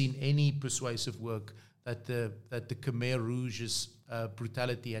never seen any persuasive work that the Khmer Rouge's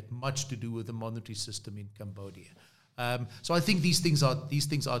brutality had much to do with the monetary system in Cambodia. So I think these things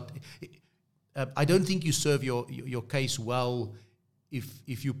are. I don't think you serve your case well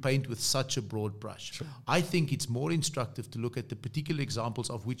if you paint with such a broad brush. Sure. I think it's more instructive to look at the particular examples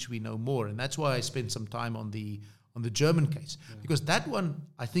of which we know more, and that's why I spent some time on the German case, because that one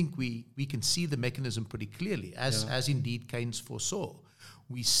I think we can see the mechanism pretty clearly, as indeed Keynes foresaw.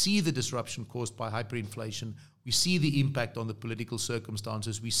 We see the disruption caused by hyperinflation. We see the impact on the political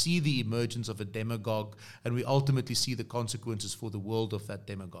circumstances. We see the emergence of a demagogue, and we ultimately see the consequences for the world of that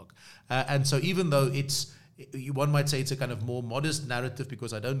demagogue. And so even though one might say it's a kind of more modest narrative,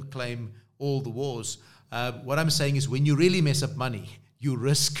 because I don't claim all the wars, what I'm saying is when you really mess up money, you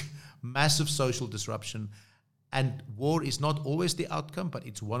risk massive social disruption. And war is not always the outcome, but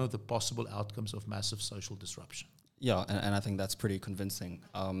it's one of the possible outcomes of massive social disruption. Yeah, and I think that's pretty convincing.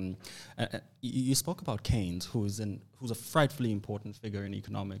 You spoke about Keynes, who's a frightfully important figure in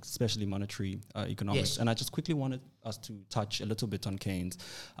economics, especially monetary economics. Yes. And I just quickly wanted us to touch a little bit on Keynes,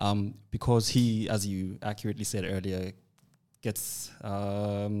 because he, as you accurately said earlier, gets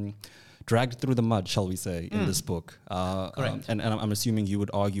dragged through the mud, shall we say, in this book. Correct. And I'm assuming you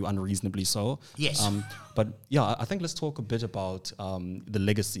would argue unreasonably so. Yes. But yeah, I think let's talk a bit about the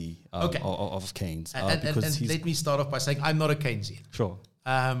legacy of Keynes. And let me start off by saying I'm not a Keynesian. Sure.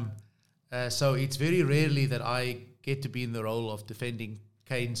 So it's very rarely that I get to be in the role of defending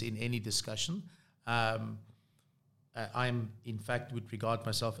Keynes in any discussion. I'm, in fact, would regard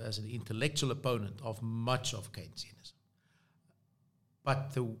myself as an intellectual opponent of much of Keynesianism.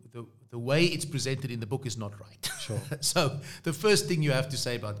 But the way it's presented in the book is not right. Sure. So the first thing you have to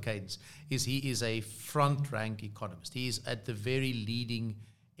say about Keynes is he is a front-rank economist. He is at the very leading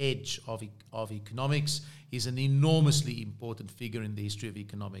edge of economics. He's an enormously important figure in the history of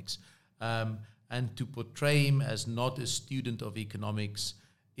economics. And to portray him as not a student of economics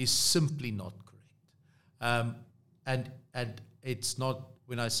is simply not correct. And it's not,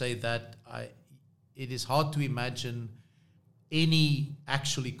 when I say that, it is hard to imagine any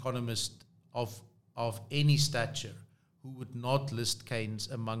actual economist of any stature who would not list Keynes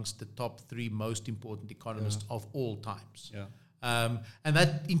amongst the top 3 most important economists of all times. Yeah. And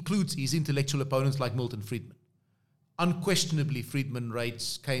that includes his intellectual opponents like Milton Friedman. Unquestionably, Friedman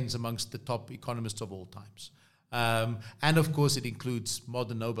rates Keynes amongst the top economists of all times. And of course, it includes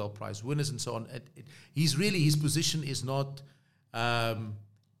modern Nobel Prize winners and so on. His position is not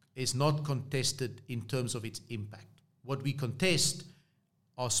contested in terms of its impact. What we contest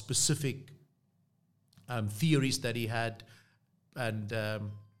are specific theories that he had, and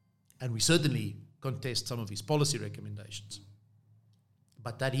we certainly contest some of his policy recommendations.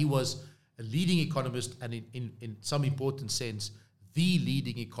 But that he was a leading economist, and in some important sense, the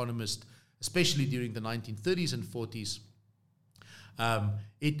leading economist, especially during the 1930s and 40s,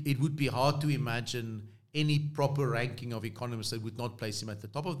 it would be hard to imagine any proper ranking of economists that would not place him at the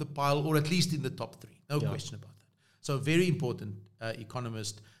top of the pile, or at least in the top 3. No question about that. So very important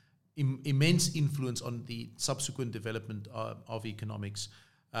economist, immense influence on the subsequent development of economics.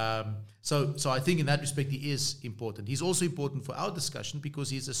 So I think in that respect he is important. He's also important for our discussion because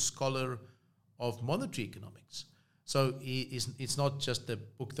he's a scholar of monetary economics. So it's not just the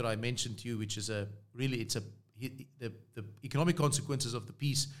book that I mentioned to you, which is the economic consequences of the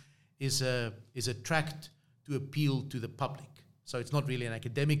peace is a tract to appeal to the public. So it's not really an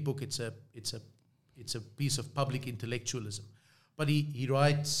academic book. It's a piece of public intellectualism. But he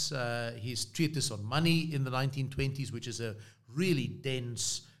writes his treatise on money in the 1920s, which is a really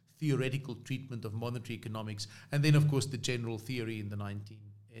dense theoretical treatment of monetary economics, and then of course the general theory in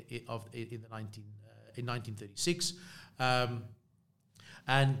 1936,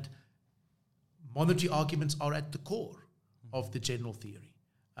 and monetary arguments are at the core of the general theory,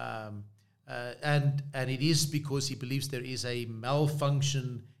 and it is because he believes there is a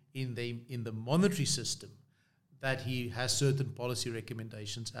malfunction in the monetary system that he has certain policy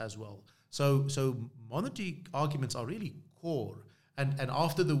recommendations as well. So monetary arguments are really core. And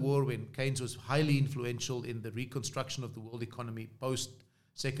after the war, when Keynes was highly influential in the reconstruction of the world economy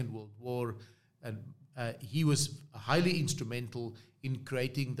post-Second World War, and he was highly instrumental in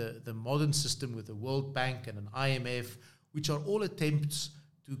creating the modern system with the World Bank and an IMF, which are all attempts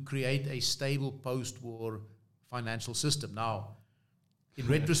to create a stable post-war financial system. Now, in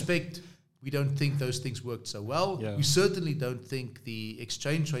retrospect, we don't think those things worked so well. Yeah. We certainly don't think the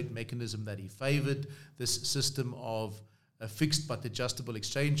exchange rate mechanism that he favored, this system of fixed but adjustable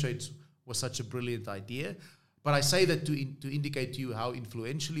exchange rates, was such a brilliant idea. But I say that to indicate to you how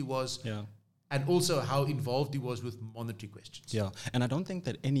influential he was, and also how involved he was with monetary questions. Yeah, and I don't think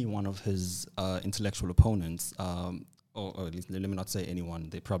that any one of his intellectual opponents, or at least let me not say anyone,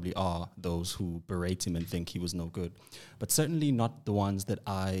 there probably are those who berate him and think he was no good, but certainly not the ones that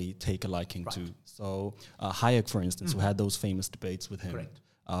I take a liking to. So Hayek, for instance, who had those famous debates with him. Correct.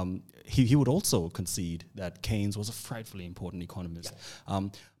 He would also concede that Keynes was a frightfully important economist. Yeah.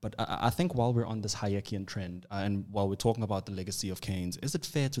 But I think while we're on this Hayekian trend, and while we're talking about the legacy of Keynes, is it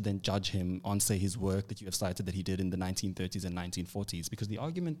fair to then judge him on, say, his work that you have cited that he did in the 1930s and 1940s? Because the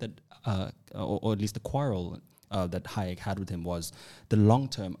argument that, or at least the quarrel that Hayek had with him was the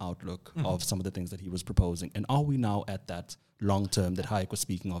long-term outlook of some of the things that he was proposing. And are we now at that long-term that Hayek was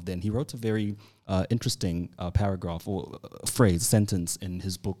speaking of then? He wrote a very interesting paragraph or sentence in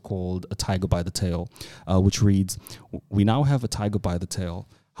his book called A Tiger by the Tail, which reads, "We now have a tiger by the tail.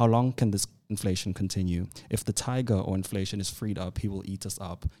 How long can this inflation continue? If the tiger or inflation is freed up, he will eat us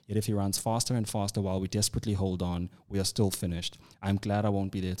up. Yet if he runs faster and faster while we desperately hold on, we are still finished. I'm glad I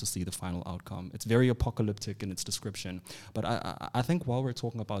won't be there to see the final outcome." It's very apocalyptic in its description. But I think while we're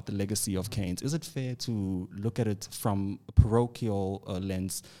talking about the legacy of Keynes, is it fair to look at it from a parochial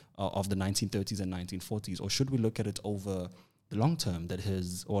lens of the 1930s and 1940s? Or should we look at it over the long term that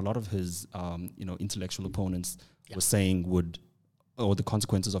a lot of his intellectual opponents were saying would, or the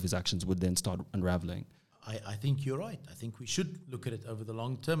consequences of his actions would then start unraveling? I think you're right. I think we should look at it over the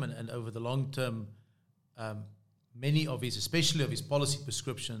long term, and over the long term, many of his, especially of his policy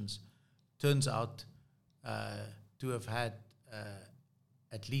prescriptions, turns out to have had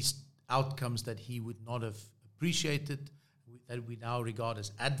at least outcomes that he would not have appreciated, that we now regard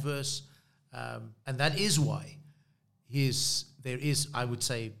as adverse, and that is why there is, I would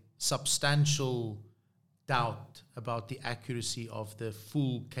say, substantial doubt about the accuracy of the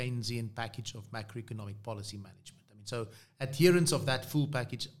full Keynesian package of macroeconomic policy management. I mean, so adherents of that full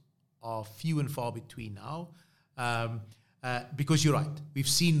package are few and far between now, because you're right, we've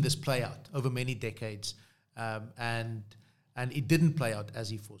seen this play out over many decades, and it didn't play out as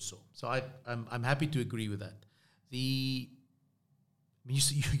he foresaw. So I'm happy to agree with that. You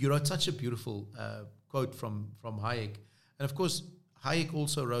wrote such a beautiful quote from Hayek, and of course Hayek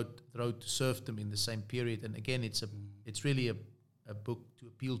also wrote The Road to Serfdom in the same period, and again it's really a book to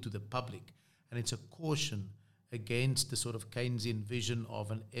appeal to the public, and it's a caution against the sort of Keynesian vision of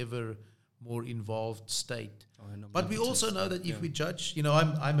an ever more involved state. But we also know that if we judge,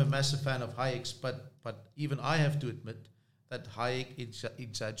 I'm a massive fan of Hayek's, but even I have to admit that Hayek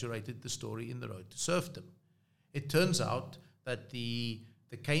exaggerated the story in The Road to Serfdom. It turns out that the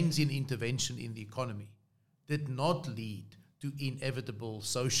Keynesian intervention in the economy did not lead to inevitable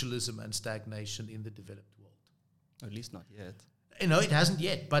socialism and stagnation in the developed world. At least not yet. No, it hasn't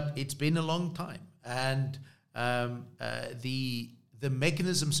yet, but it's been a long time. And the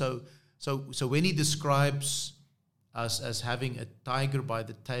mechanism, so when he describes us as having a tiger by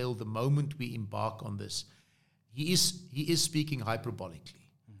the tail the moment we embark on this, he is speaking hyperbolically.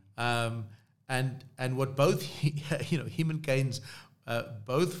 And what both him and Keynes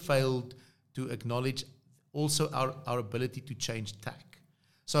both failed to acknowledge also our ability to change tack.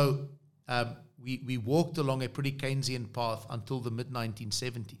 So we walked along a pretty Keynesian path until the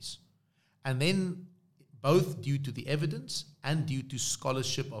mid-1970s. And then, both due to the evidence and due to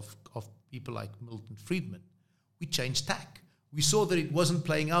scholarship of people like Milton Friedman, we changed tack. We saw that it wasn't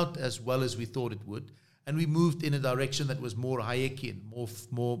playing out as well as we thought it would, and we moved in a direction that was more Hayekian, more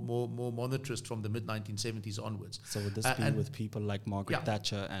monetarist from the mid-1970s onwards. So would this be with people like Margaret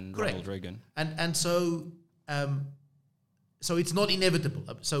Thatcher and correct. Ronald Reagan? And so it's not inevitable.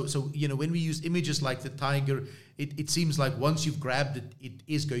 So when we use images like the tiger, it seems like once you've grabbed it, it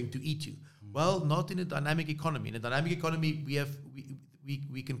is going to eat you. Well, not in a dynamic economy. In a dynamic economy,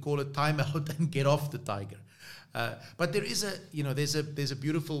 we can call it time out and get off the tiger. But there is there's a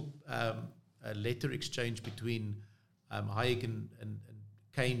beautiful letter exchange between Hayek and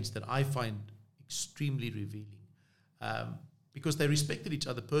Keynes that I find extremely revealing, because they respected each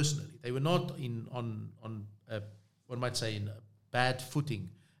other personally. They were not on one might say in a bad footing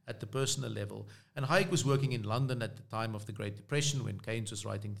at the personal level. And Hayek was working in London at the time of the Great Depression when Keynes was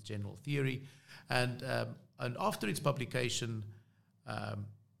writing the General Theory. And after its publication,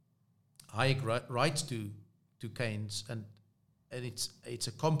 Hayek writes to Keynes, and it's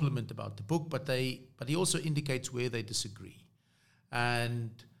a compliment about the book, but he also indicates where they disagree.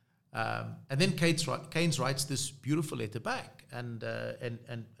 And then Keynes writes this beautiful letter back, and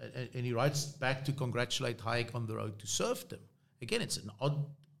he writes back to congratulate Hayek on the road to serfdom. Again, it's an odd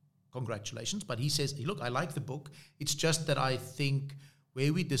congratulations, but he says, hey, look, I like the book. It's just that I think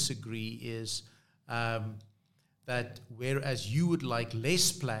where we disagree is that whereas you would like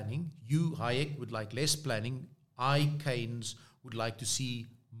less planning, you, Hayek, would like less planning, I, Keynes, would like to see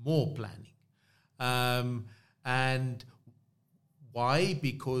more planning. And why?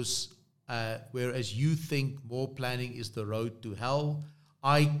 Because whereas you think more planning is the road to hell,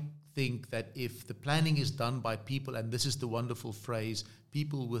 I think that if the planning is done by people, and this is the wonderful phrase,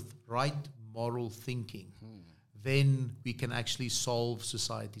 people with right moral thinking, then we can actually solve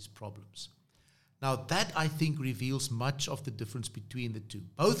society's problems. Now, that, I think, reveals much of the difference between the two.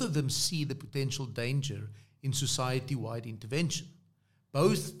 Both of them see the potential danger in society-wide intervention.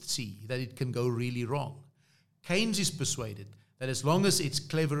 Both see that it can go really wrong. Keynes is persuaded that as long as it's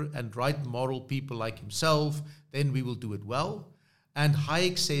clever and right moral people like himself, then we will do it well. And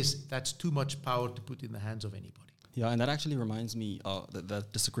Hayek says that's too much power to put in the hands of anybody. Yeah, and that actually reminds me,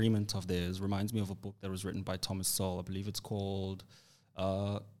 that disagreement of theirs reminds me of a book that was written by Thomas Sowell. I believe it's called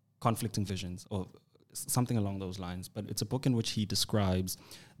Conflicting Visions, or something along those lines. But it's a book in which he describes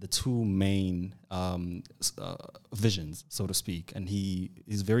the two main visions, so to speak. And he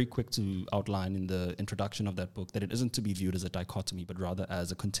is very quick to outline in the introduction of that book that it isn't to be viewed as a dichotomy, but rather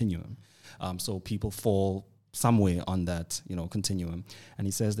as a continuum. So people fall somewhere on that, continuum. And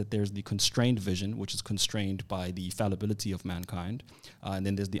he says that there's the constrained vision, which is constrained by the fallibility of mankind. And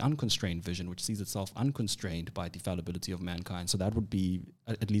then there's the unconstrained vision, which sees itself unconstrained by the fallibility of mankind. So that would be,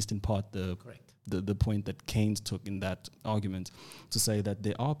 at least in part, the point that Keynes took in that argument, to say that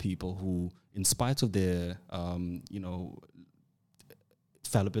there are people who, in spite of their,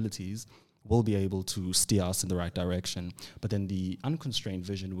 fallibilities, will be able to steer us in the right direction. But then the unconstrained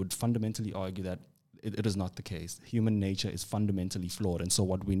vision would fundamentally argue that it is not the case. Human nature is fundamentally flawed. And so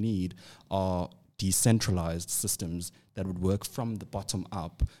what we need are decentralized systems that would work from the bottom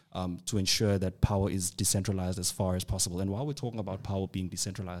up to ensure that power is decentralized as far as possible. And while we're talking about power being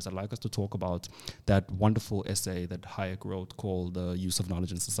decentralized, I'd like us to talk about that wonderful essay that Hayek wrote called The Use of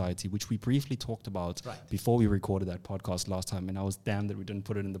Knowledge in Society, which we briefly talked about before we recorded that podcast last time. And I was damned that we didn't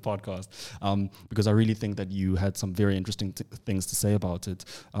put it in the podcast because I really think that you had some very interesting things to say about it.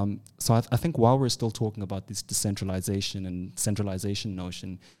 So I think while we're still talking about this decentralization and centralization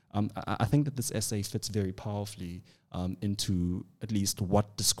notion, I think that this essay fits very powerfully into at least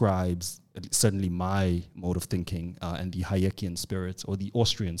what describes certainly my mode of thinking and the Hayekian spirit, or the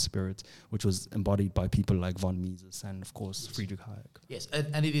Austrian spirit, which was embodied by people like von Mises and, of course, Friedrich Hayek. Yes,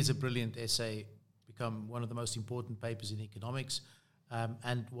 and it is a brilliant essay, become one of the most important papers in economics,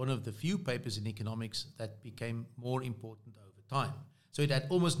 and one of the few papers in economics that became more important over time. So it had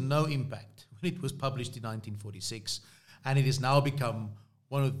almost no impact when it was published in 1946, and it has now become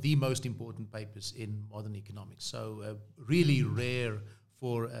one of the most important papers in modern economics. So really rare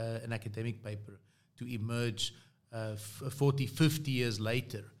for an academic paper to emerge 40, 50 years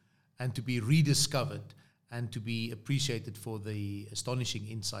later and to be rediscovered and to be appreciated for the astonishing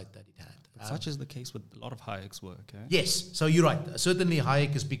insight that it had. But such is the case with a lot of Hayek's work. Yes, so you're right. Certainly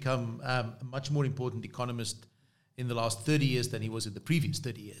Hayek has become a much more important economist in the last 30 years than he was in the previous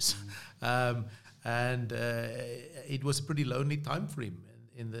 30 years. And it was a pretty lonely time for him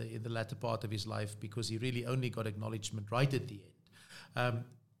in the latter part of his life, because he really only got acknowledgement right at the end.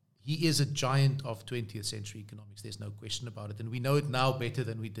 he is a giant of 20th century economics. There's no question about it. And we know it now better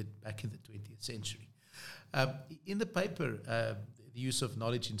than we did back in the 20th century. In the paper, The Use of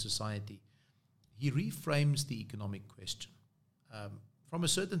Knowledge in Society, he reframes the economic question. From a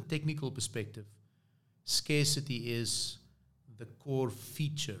certain technical perspective, scarcity is the core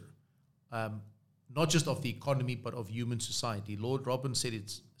feature, not just of the economy, but of human society. Lord Robin says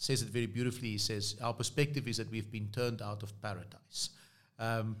it very beautifully. He says, our perspective is that we've been turned out of paradise.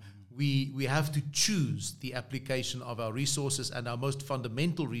 We have to choose the application of our resources, and our most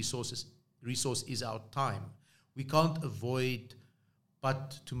fundamental resource is our time. We can't avoid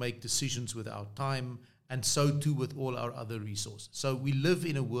but to make decisions with our time, and so too with all our other resources. So we live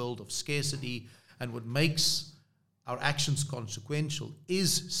in a world of scarcity, and what makes our actions consequential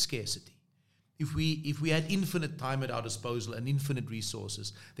is scarcity. If we had infinite time at our disposal and infinite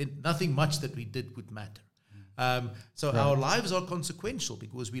resources, then nothing much that we did would matter. So our lives are consequential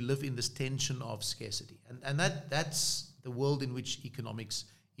because we live in this tension of scarcity. And that's the world in which economics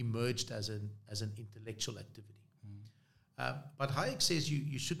emerged as an intellectual activity. But Hayek says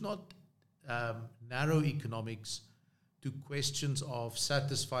you should not narrow economics to questions of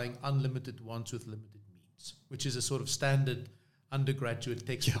satisfying unlimited wants with limited means, which is a sort of standard undergraduate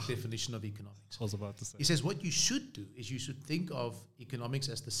textbook definition of economics. I was about to say. He says what you should do is you should think of economics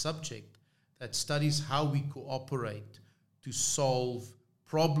as the subject that studies how we cooperate to solve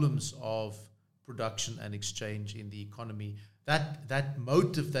problems of production and exchange in the economy. That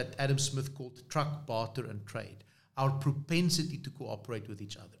motive that Adam Smith called truck, barter, and trade, our propensity to cooperate with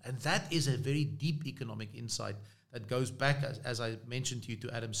each other. And that is a very deep economic insight that goes back, as I mentioned to you,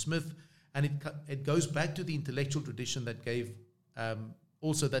 to Adam Smith. And it goes back to the intellectual tradition that gave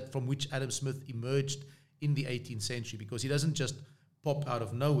also that from which Adam Smith emerged in the 18th century, because he doesn't just pop out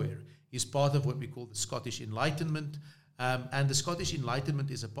of nowhere. He's part of what we call the Scottish Enlightenment. And the Scottish Enlightenment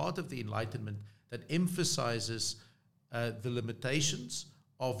is a part of the Enlightenment that emphasizes the limitations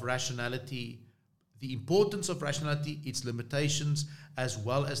of rationality, the importance of rationality, its limitations, as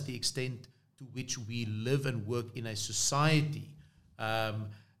well as the extent to which we live and work in a society.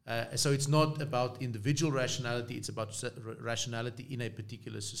 So it's not about individual rationality, it's about rationality in a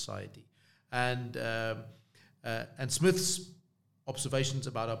particular society. And Smith's observations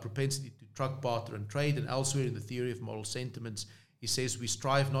about our propensity to truck, barter, and trade, and elsewhere in the Theory of Moral Sentiments, he says we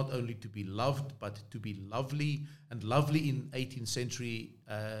strive not only to be loved, but to be lovely. And lovely in 18th century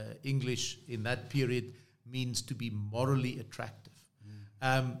English in that period means to be morally attractive.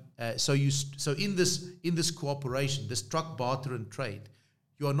 So in this cooperation, this truck, barter, and trade,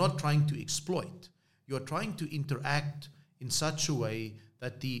 you are not trying to exploit. You are trying to interact in such a way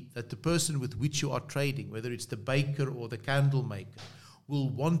that the person with which you are trading, whether it's the baker or the candle maker, will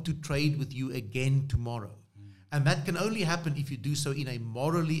want to trade with you again tomorrow. And that can only happen if you do so in a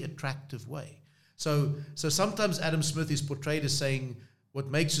morally attractive way. So sometimes Adam Smith is portrayed as saying what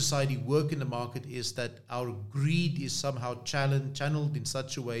makes society work in the market is that our greed is somehow channeled in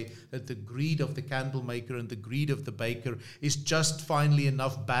such a way that the greed of the candle maker and the greed of the baker is just finely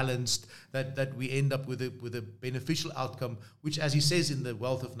enough balanced that we end up with a beneficial outcome, which, as he says in The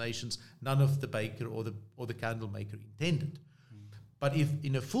Wealth of Nations, none of the baker or the candle maker intended. But if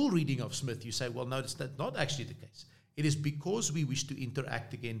in a full reading of Smith you say, well, no, that's not actually the case. It is because we wish to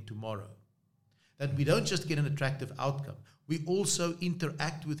interact again tomorrow that we don't just get an attractive outcome, we also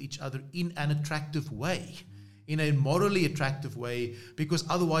interact with each other in an attractive way, in a morally attractive way, because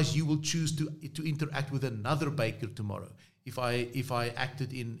otherwise you will choose to interact with another baker tomorrow. If I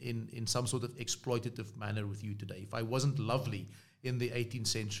acted in some sort of exploitative manner with you today, if I wasn't lovely in the 18th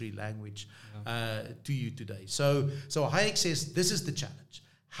century language to you today. So Hayek says this is the challenge.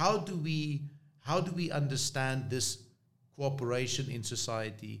 How do we understand this cooperation in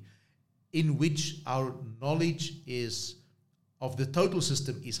society in which our knowledge of the total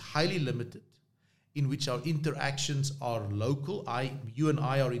system is highly limited, in which our interactions are local. You and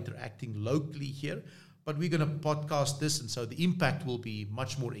I are interacting locally here, but we're going to podcast this, and so the impact will be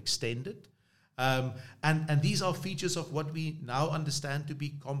much more extended. And these are features of what we now understand to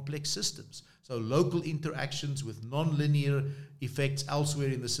be complex systems. So local interactions with non-linear effects elsewhere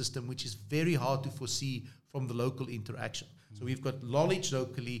in the system, which is very hard to foresee from the local interaction. So we've got knowledge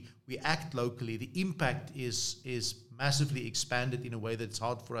locally, we act locally, the impact is massively expanded in a way that's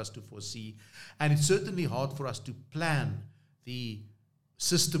hard for us to foresee. And it's certainly hard for us to plan the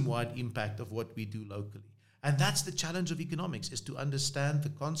system-wide impact of what we do locally. And that's the challenge of economics, is to understand the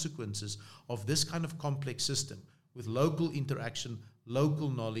consequences of this kind of complex system with local interaction,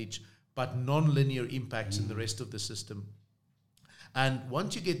 local knowledge, but non-linear impacts in the rest of the system. And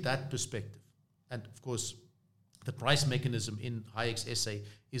once you get that perspective, and of course, the price mechanism in Hayek's essay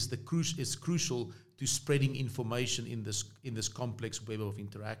is crucial to spreading information in this complex web of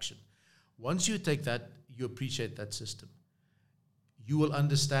interaction. Once you take that, you appreciate that system, you will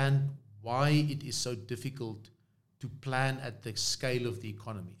understand why it is so difficult to plan at the scale of the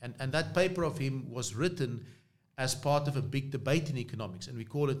economy. And that paper of him was written as part of a big debate in economics, and we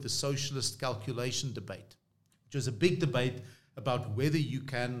call it the socialist calculation debate, which was a big debate about whether you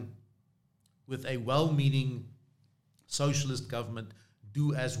can, with a well-meaning socialist government,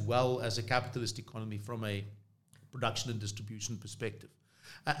 do as well as a capitalist economy from a production and distribution perspective.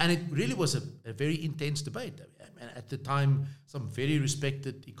 And it really was a very intense debate. At the time, some very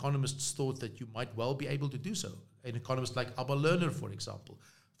respected economists thought that you might well be able to do so. An economist like Abba Lerner, for example,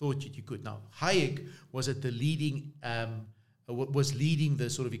 thought that you could. Now, Hayek was at the leading the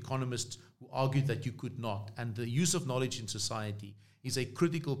sort of economists who argued that you could not. And the use of knowledge in society is a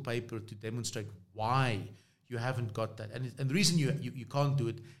critical paper to demonstrate why you haven't got that. And the reason you can't do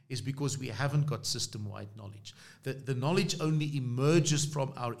it is because we haven't got system-wide knowledge. The knowledge only emerges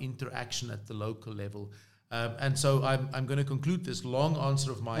from our interaction at the local level. And so I'm going to conclude this long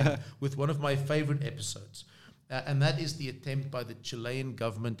answer of mine with one of my favorite episodes. And that is the attempt by the Chilean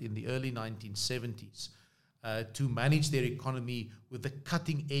government in the early 1970s to manage their economy with the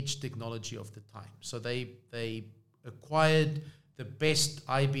cutting-edge technology of the time. So they acquired the best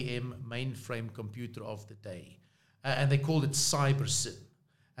IBM mainframe computer of the day, and they called it CyberSyn,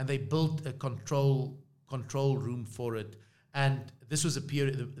 and they built a control room for it. And this was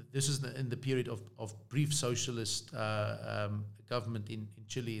in the period of brief socialist government in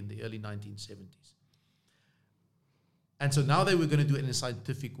Chile in the early 1970s. And so now they were going to do it in a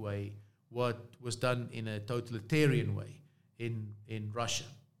scientific way, what was done in a totalitarian way in Russia.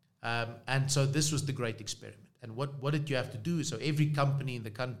 And so this was the great experiment. And what did you have to do? So every company in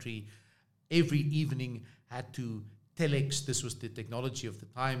the country, every evening had to telex. This was the technology of the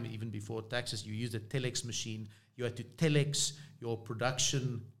time, even before taxes. You used a telex machine. You had to telex your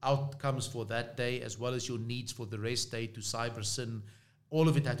production outcomes for that day, as well as your needs for the rest day, to CyberSyn. All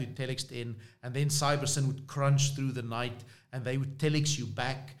of it had to be telexed in, and then CyberSyn would crunch through the night, and they would telex you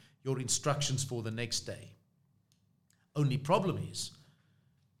back your instructions for the next day. Only problem is,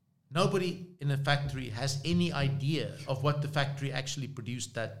 nobody in a factory has any idea of what the factory actually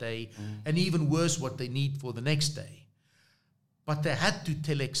produced that day, and even worse, what they need for the next day. But they had to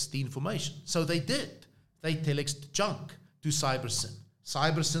telex the information. So they did. They telexed junk to CyberSyn.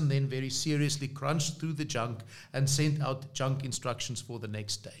 CyberSyn then very seriously crunched through the junk and sent out junk instructions for the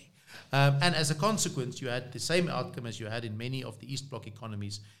next day. And as a consequence, you had the same outcome as you had in many of the East Bloc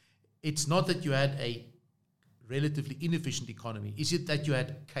economies. It's not that you had a relatively inefficient economy, is it that you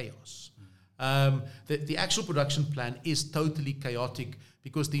had chaos? The actual production plan is totally chaotic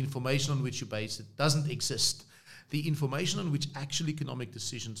because the information on which you base it doesn't exist. The information on which actual economic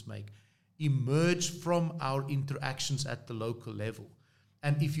decisions emerge from our interactions at the local level.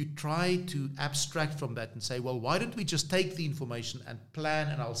 And if you try to abstract from that and say, well, why don't we just take the information and plan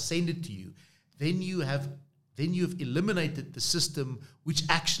and I'll send it to you, then you've eliminated the system which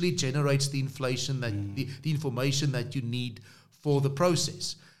actually generates the inflation, that the information that you need for the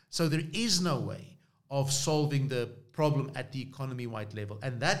process. So there is no way of solving the problem at the economy-wide level.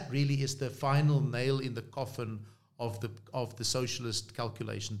 And that really is the final nail in the coffin of the socialist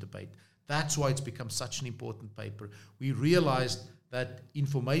calculation debate. That's why it's become such an important paper. We realized that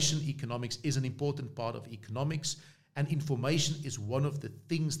information economics is an important part of economics, and information is one of the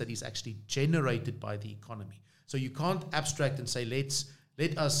things that is actually generated by the economy. So you can't abstract and say,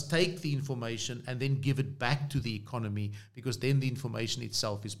 let us take the information and then give it back to the economy, because then the information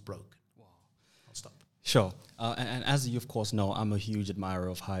itself is broken. Wow. I'll stop. Sure. And as you, of course, know, I'm a huge admirer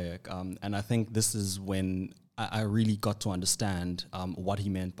of Hayek. And I think this is when I really got to understand what he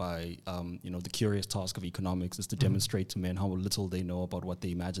meant by, the curious task of economics is to demonstrate to men how little they know about what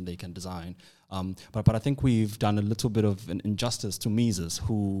they imagine they can design. But I think we've done a little bit of an injustice to Mises,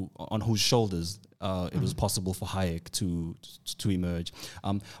 on whose shoulders it was possible for Hayek to emerge.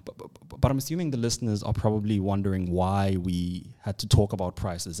 But I'm assuming the listeners are probably wondering why we had to talk about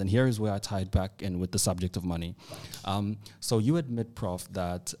prices. And here is where I tied back in with the subject of money. So you admit, Prof,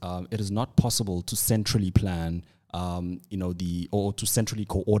 that it is not possible to centrally plan or to centrally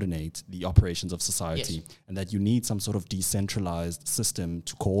coordinate the operations of society, yes, and that you need some sort of decentralized system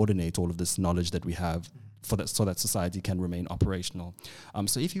to coordinate all of this knowledge that we have so that society can remain operational.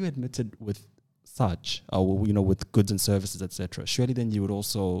 So if you admitted with such, with goods and services, etc., surely then you would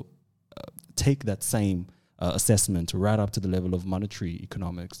also take that same assessment right up to the level of monetary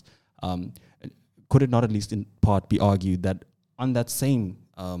economics. Could it not at least in part be argued that on that same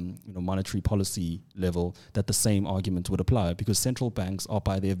monetary policy level, that the same argument would apply, because central banks are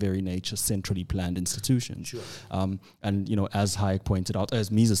by their very nature centrally planned institutions. Sure. And as Hayek pointed out,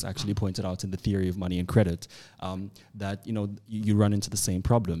 as Mises actually pointed out in the theory of money and credit, that you run into the same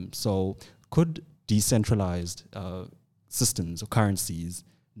problem. So could decentralized systems or currencies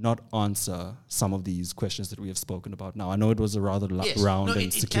not answer some of these questions that we have spoken about now? I know it was a rather round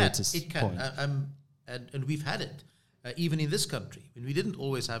and circuitous point. And we've had it. Even in this country, when we didn't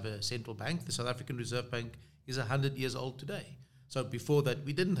always have a central bank, the South African Reserve Bank is 100 years old today. So before that,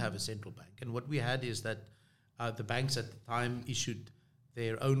 we didn't have a central bank. And what we had is that the banks at the time issued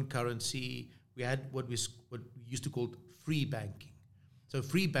their own currency. We had what we used to call free banking. So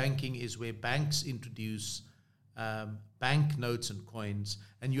free banking is where banks introduce bank notes and coins,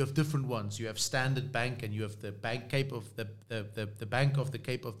 and you have different ones. You have Standard Bank, and you have the Bank Cape of the Bank of the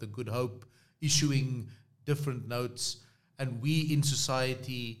Cape of the Good Hope issuing different notes. And we in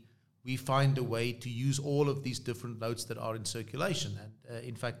society, we find a way to use all of these different notes that are in circulation. And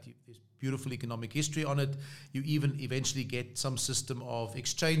in fact, there's beautiful economic history on it. You even eventually get some system of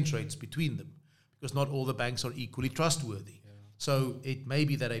exchange rates between them, because not all the banks are equally trustworthy. Yeah. So it may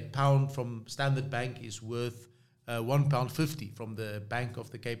be that a pound from Standard Bank is worth £1.50 from the Bank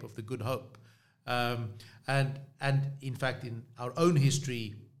of the Cape of the Good Hope. And in fact, in our own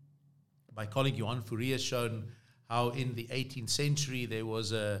history, my colleague Johan Fourie has shown how in the 18th century there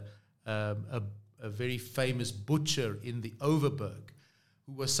was a very famous butcher in the Overberg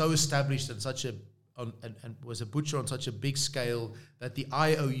who was so established and and was a butcher on such a big scale that the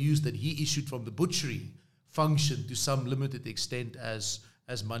IOUs that he issued from the butchery functioned to some limited extent as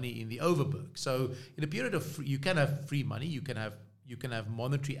money in the Overberg. So in a period of you can have free money, you can have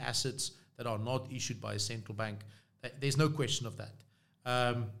monetary assets that are not issued by a central bank. There's no question of that.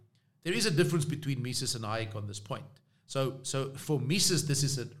 There is a difference between Mises and Hayek on this point. So for Mises, this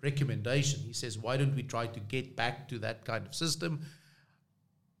is a recommendation. He says, why don't we try to get back to that kind of system?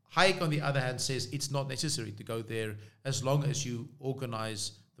 Hayek, on the other hand, says it's not necessary to go there as long as you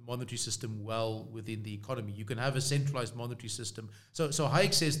organize the monetary system well within the economy. You can have a centralized monetary system. So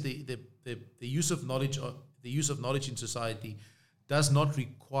Hayek says the use of knowledge in society does not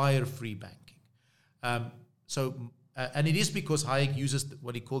require free banking. And it is because Hayek uses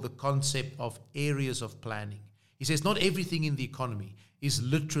what he called the concept of areas of planning. He says not everything in the economy is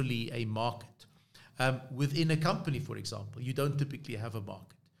literally a market. Within a company, for example, you don't typically have a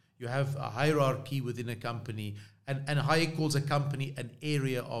market. You have a hierarchy within a company, and Hayek calls a company an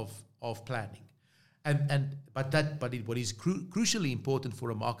area of planning. What is crucially important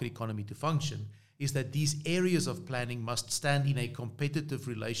for a market economy to function is that these areas of planning must stand in a competitive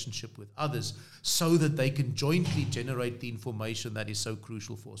relationship with others so that they can jointly generate the information that is so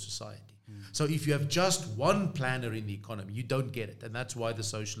crucial for society. So if you have just one planner in the economy, you don't get it. And that's why the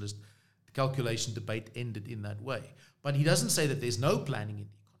socialist calculation debate ended in that way. But he doesn't say that there's no planning in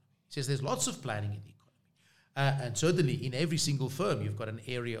the economy. He says there's lots of planning in the economy. And certainly in every single firm, you've got an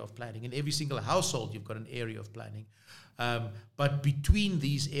area of planning. In every single household, you've got an area of planning. But between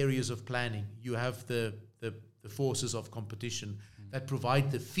these areas of planning, you have the forces of competition that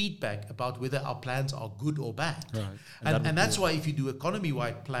provide the feedback about whether our plans are good or bad. Right. And that's why if you do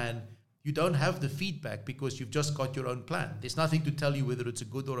economy-wide plan, you don't have the feedback because you've just got your own plan. There's nothing to tell you whether it's a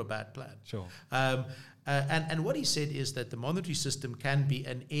good or a bad plan. Sure. And what he said is that the monetary system can be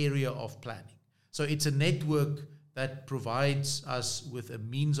an area of planning. So it's a network that provides us with a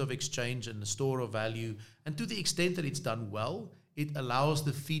means of exchange and a store of value. And to the extent that it's done well, it allows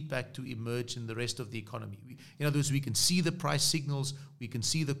the feedback to emerge in the rest of the economy. In other words, we can see the price signals, we can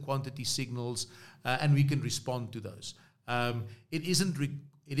see the quantity signals, and we can respond to those. It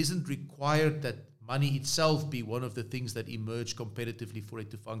isn't required that money itself be one of the things that emerge competitively for it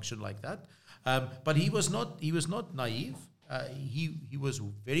to function like that. But he was not naive. He was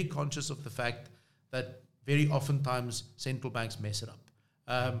very conscious of the fact that very oftentimes central banks mess it up.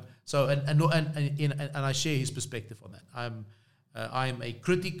 And I share his perspective on that. I'm a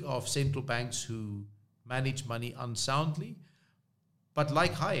critic of central banks who manage money unsoundly. But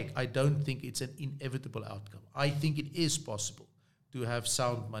like Hayek, I don't think it's an inevitable outcome. I think it is possible to have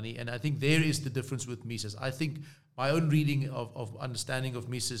sound money. And I think there is the difference with Mises. I think my own reading of understanding of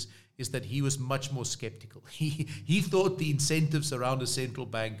Mises is that he was much more skeptical. He thought the incentives around a central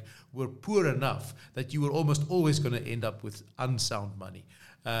bank were poor enough that you were almost always going to end up with unsound money.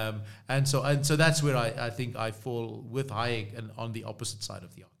 And so that's where I think I fall with Hayek and on the opposite side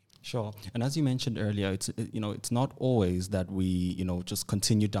of the argument. Sure. And as you mentioned earlier, it's not always that we just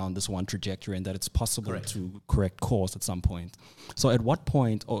continue down this one trajectory, and that it's possible to correct course at some point. So at what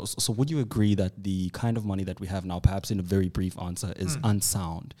point, so would you agree that the kind of money that we have now, perhaps in a very brief answer, is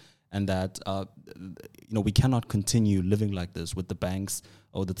unsound, and that we cannot continue living like this with the banks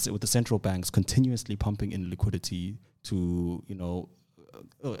or with the central banks continuously pumping in liquidity to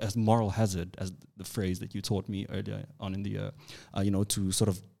as moral hazard, as the phrase that you taught me earlier on in the year, to sort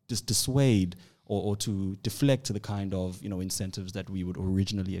of dissuade or to deflect the kind of incentives that we would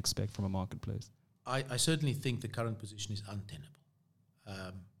originally expect from a marketplace? I certainly think the current position is untenable.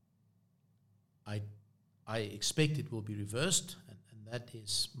 I expect it will be reversed, and that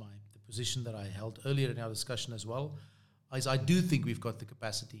is the position that I held earlier in our discussion as well. As I do think we've got the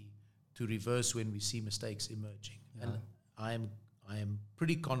capacity to reverse when we see mistakes emerging, and I am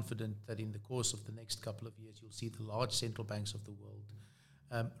pretty confident that in the course of the next couple of years, you'll see the large central banks of the world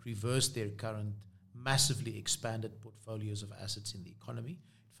reverse their current massively expanded portfolios of assets in the economy.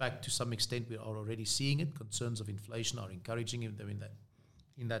 In fact, to some extent, we are already seeing it. Concerns of inflation are encouraging them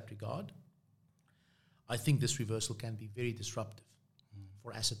in that regard. I think this reversal can be very disruptive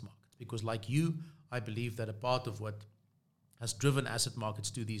for asset markets because, like you, I believe that a part of what has driven asset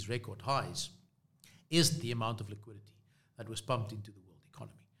markets to these record highs is the amount of liquidity that was pumped into the world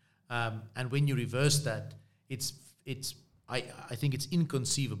economy. And when you reverse that, I think it's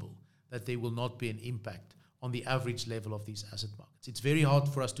inconceivable that there will not be an impact on the average level of these asset markets. It's very hard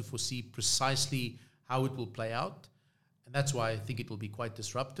for us to foresee precisely how it will play out, and that's why I think it will be quite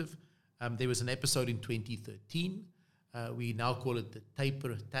disruptive. There was an episode in 2013. We now call it the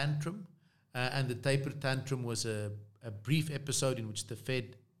taper tantrum, and the taper tantrum was a brief episode in which the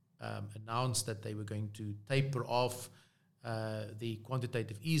Fed announced that they were going to taper off the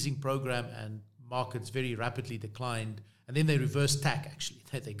quantitative easing program, and markets very rapidly declined. And then they reversed tack, actually.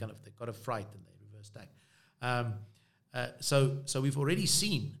 They got a fright and they reversed tack. So we've already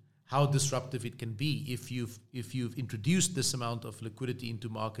seen how disruptive it can be if you've introduced this amount of liquidity into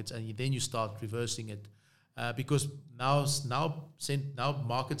markets and then you start reversing it, because now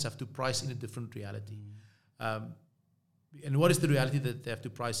markets have to price in a different reality. And what is the reality that they have to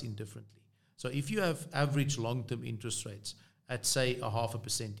price in differently? So if you have average long-term interest rates at, say, 0.5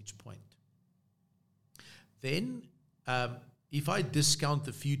 percentage point, then if I discount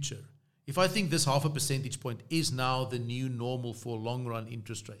the future, if I think this 0.5 percentage point is now the new normal for long-run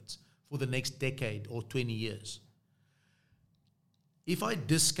interest rates for the next decade or 20 years, if I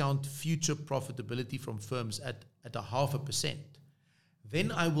discount future profitability from firms at 0.5%,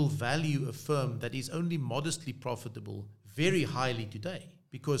 then I will value a firm that is only modestly profitable very highly today,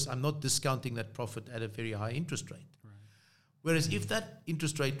 because I'm not discounting that profit at a very high interest rate. Right. Whereas if that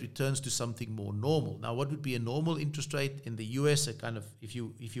interest rate returns to something more normal, now what would be a normal interest rate in the US? A kind of, if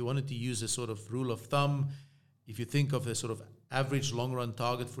you wanted to use a sort of rule of thumb, if you think of a sort of average long-run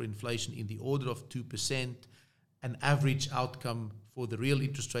target for inflation in the order of 2%, an average outcome for the real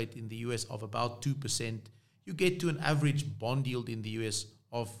interest rate in the US of about 2%, you get to an average bond yield in the US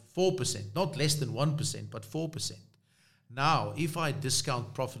of 4%, not less than 1%, but 4%. Now, if I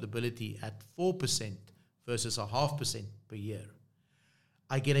discount profitability at 4% versus 0.5% per year,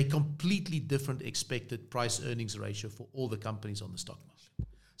 I get a completely different expected price-earnings ratio for all the companies on the stock market.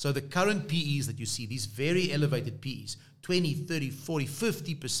 So the current PEs that you see, these very elevated PEs, 20, 30, 40,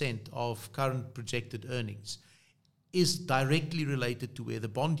 50% of current projected earnings, is directly related to where the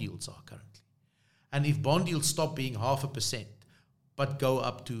bond yields are currently. And if bond yields stop being 0.5% but go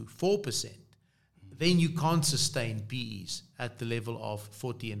up to 4%, then you can't sustain PEs at the level of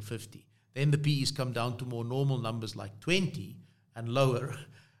 40 and 50. Then the PEs come down to more normal numbers like 20 and lower,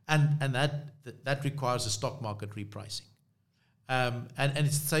 and that requires a stock market repricing. And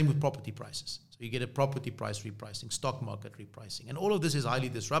it's the same with property prices. So you get a property price repricing, stock market repricing. And all of this is highly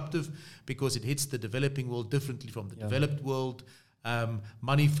disruptive because it hits the developing world differently from the developed world.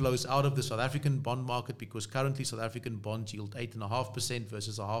 Money flows out of the South African bond market because currently South African bonds yield 8.5%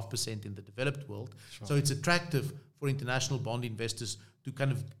 versus 0.5% in the developed world. Sure. So it's attractive for international bond investors to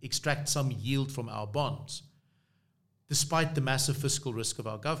kind of extract some yield from our bonds, despite the massive fiscal risk of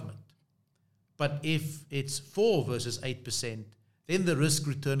our government. But if it's 4 versus 8%, then the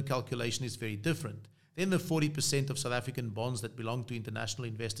risk-return calculation is very different. Then the 40% of South African bonds that belong to international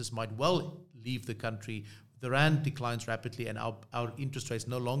investors might well leave the country. The rand declines rapidly and our interest rates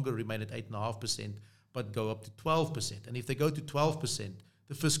no longer remain at 8.5%, but go up to 12%. And if they go to 12%,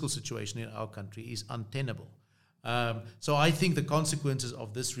 the fiscal situation in our country is untenable. So I think the consequences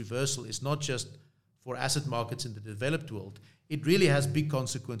of this reversal is not just for asset markets in the developed world. It really has big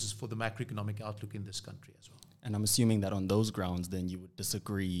consequences for the macroeconomic outlook in this country as well. And I'm assuming that on those grounds, then you would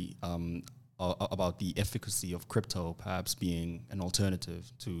disagree about the efficacy of crypto perhaps being an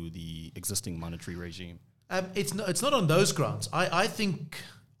alternative to the existing monetary regime. It's not on those grounds. I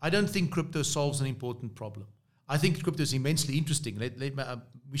don't think crypto solves an important problem. I think crypto is immensely interesting.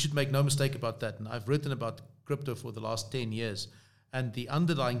 We should make no mistake about that. And I've written about crypto for the last 10 years. And the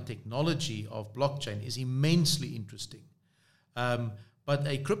underlying technology of blockchain is immensely interesting. But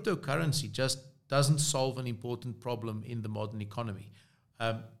a cryptocurrency just doesn't solve an important problem in the modern economy.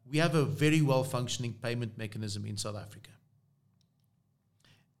 We have a very well-functioning payment mechanism in South Africa.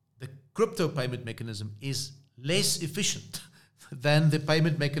 The crypto payment mechanism is less efficient than the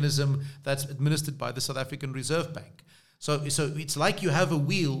payment mechanism that's administered by the South African Reserve Bank. So it's like you have a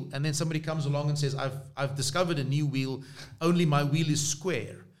wheel, and then somebody comes along and says, I've discovered a new wheel, only my wheel is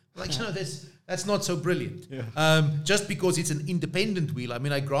square. Like, that's not so brilliant. Yeah. Just because it's an independent wheel. I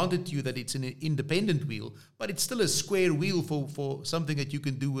mean, I granted to you that it's an independent wheel, but it's still a square wheel for something that you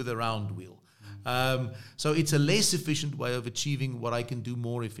can do with a round wheel. So it's a less efficient way of achieving what I can do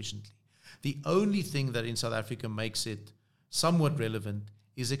more efficiently. The only thing that in South Africa makes it somewhat relevant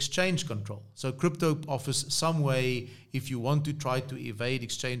is exchange control. So crypto offers some way, if you want to try to evade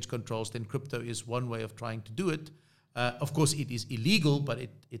exchange controls, then crypto is one way of trying to do it. Of course, it is illegal, but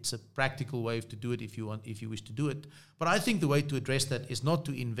it's a practical way to do it if you wish to do it. But I think the way to address that is not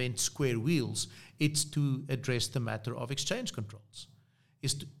to invent square wheels, it's to address the matter of exchange controls.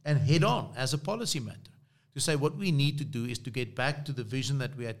 And head on as a policy matter. To say what we need to do is to get back to the vision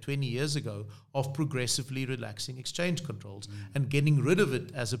that we had 20 years ago of progressively relaxing exchange controls and getting rid of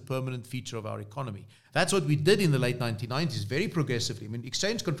it as a permanent feature of our economy. That's what we did in the late 1990s, very progressively. I mean,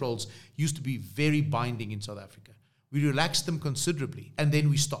 exchange controls used to be very binding in South Africa. We relaxed them considerably, and then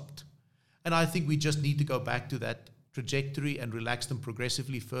we stopped. And I think we just need to go back to that trajectory and relax them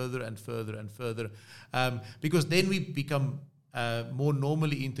progressively further and further and further, because then we become more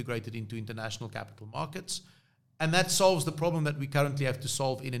normally integrated into international capital markets. And that solves the problem that we currently have to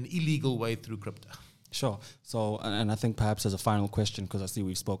solve in an illegal way through crypto. Sure. So, and I think perhaps as a final question, because I see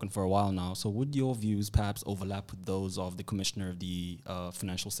we've spoken for a while now, so would your views perhaps overlap with those of the Commissioner of the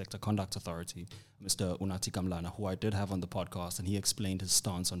Financial Sector Conduct Authority, Mr. Unathi Kamlana, who I did have on the podcast, and he explained his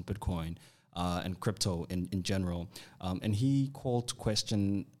stance on Bitcoin and crypto in general. And he called to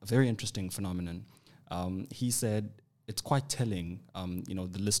question a very interesting phenomenon. He said, it's quite telling,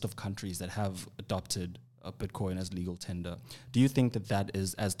 the list of countries that have adopted Bitcoin as legal tender. Do you think that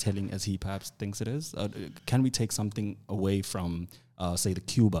is as telling as he perhaps thinks it is? Can we take something away from, say, the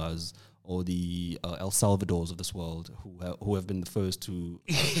Cubas or the El Salvadors of this world who have been the first to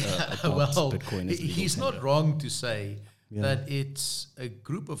adopt Bitcoin as legal he's tender? Not wrong to say that it's a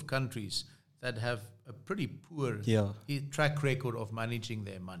group of countries that have a pretty poor track record of managing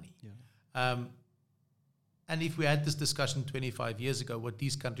their money. Yeah. And if we had this discussion 25 years ago, what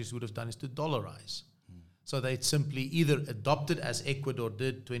these countries would have done is to dollarize. So they'd simply either adopted, as Ecuador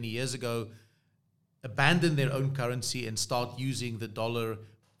did 20 years ago, abandon their own currency and start using the dollar.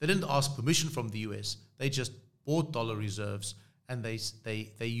 They didn't ask permission from the US. They just bought dollar reserves and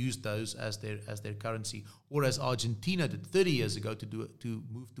they used those as their currency. Or as Argentina did 30 years ago to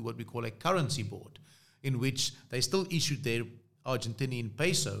move to what we call a currency board, in which they still issued their Argentinian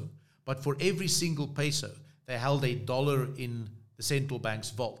peso, but for every single peso, they held a dollar in the central bank's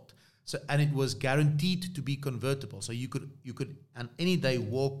vault. So, and it was guaranteed to be convertible. So you could on any day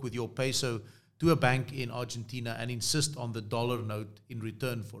walk with your peso to a bank in Argentina and insist on the dollar note in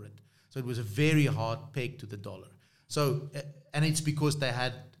return for it. So it was a very hard peg to the dollar. So, and it's because they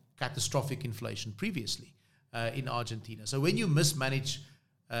had catastrophic inflation previously in Argentina. So when you mismanage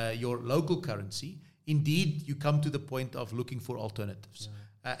your local currency, indeed you come to the point of looking for alternatives. Yeah.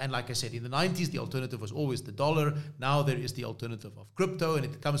 And like I said, in the 90s, the alternative was always the dollar. Now there is the alternative of crypto, and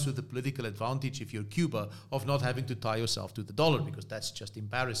it comes with the political advantage, if you're Cuba, of not having to tie yourself to the dollar, because that's just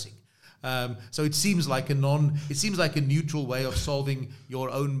embarrassing. So it seems like a neutral way of solving your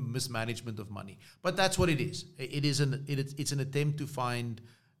own mismanagement of money. But that's what it is. It's an attempt to find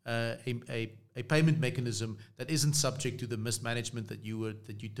a payment mechanism that isn't subject to the mismanagement that you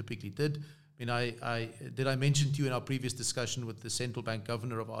typically did. I mention to you in our previous discussion with the central bank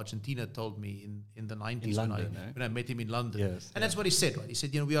governor of Argentina told me in the 90s when I met him in London. Yes, and that's what he said, right? He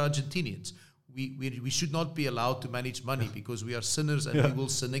said, we are Argentinians. We should not be allowed to manage money because we are sinners and we will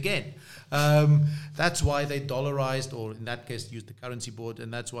sin again. That's why they dollarized, or in that case used the currency board,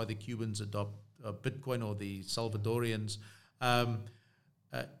 and that's why the Cubans adopt Bitcoin, or the Salvadorians.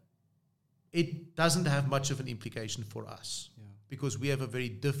 It doesn't have much of an implication for us. Because we have a very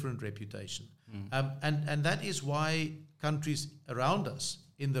different reputation. And that is why countries around us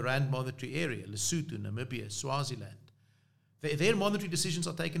in the Rand monetary area, Lesotho, Namibia, Swaziland, their monetary decisions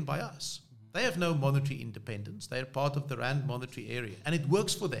are taken by us. They have no monetary independence. They are part of the Rand monetary area, and it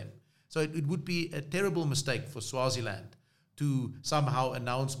works for them. So it would be a terrible mistake for Swaziland to somehow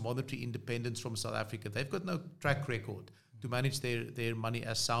announce monetary independence from South Africa. They've got no track record to manage their money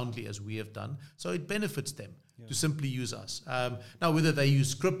as soundly as we have done. So it benefits them to simply use us. Now, whether they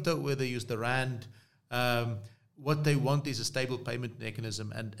use crypto, whether they use the Rand, what they want is a stable payment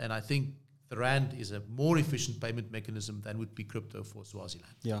mechanism. And I think the Rand is a more efficient payment mechanism than would be crypto for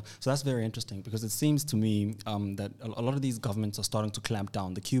Swaziland. Yeah, so that's very interesting because it seems to me that a lot of these governments are starting to clamp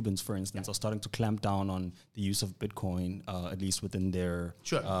down. The Cubans, for instance, are starting to clamp down on the use of Bitcoin, at least within their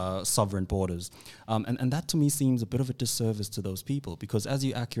sovereign borders. And that to me seems a bit of a disservice to those people because, as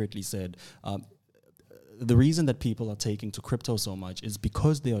you accurately said, the reason that people are taking to crypto so much is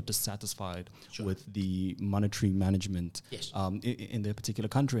because they are dissatisfied with the monetary management in their particular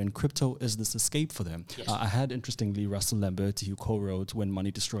country, and crypto is this escape for them. I had, interestingly, Russell Lamberti, who co-wrote When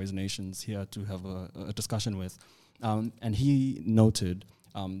Money Destroys Nations, here to have a discussion with, and he noted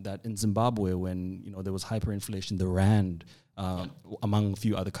that in Zimbabwe, when there was hyperinflation, the Rand, among a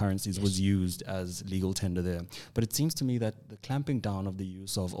few other currencies, was used as legal tender there. But it seems to me that the clamping down of the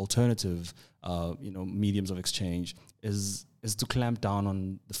use of alternative, mediums of exchange is to clamp down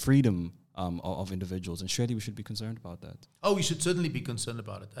on the freedom of individuals. And surely we should be concerned about that. Oh, we should certainly be concerned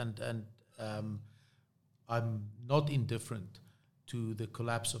about it. And I'm not indifferent to the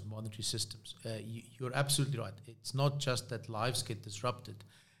collapse of monetary systems. You're absolutely right. It's not just that lives get disrupted,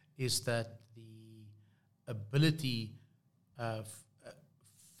 it's that the ability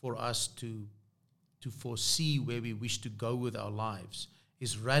for us to foresee where we wish to go with our lives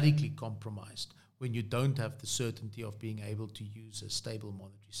is radically compromised when you don't have the certainty of being able to use a stable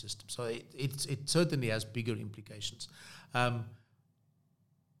monetary system. So it certainly has bigger implications. And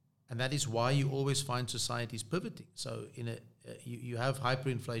that is why you always find societies pivoting. So you have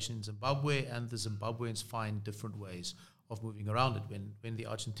hyperinflation in Zimbabwe, and the Zimbabweans find different ways of moving around it. When the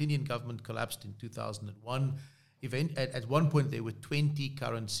Argentinian government collapsed in 2001, at one point there were 20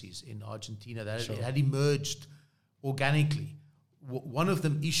 currencies in Argentina that had emerged organically. One of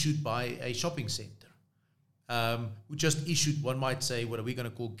them issued by a shopping center, who just issued, one might say, what are we going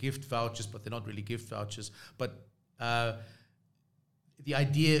to call gift vouchers, but they're not really gift vouchers. But the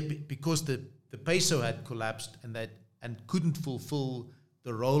idea, because the peso had collapsed and couldn't fulfill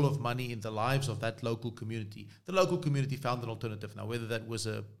the role of money in the lives of that local community, the local community found an alternative. Now, whether that was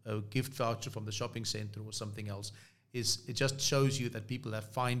a gift voucher from the shopping center or something else, it just shows you that people have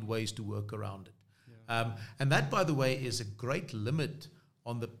find ways to work around it. And that, by the way, is a great limit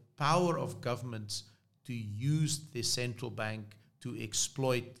on the power of governments to use their central bank to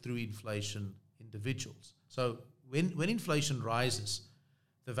exploit through inflation individuals. So when inflation rises,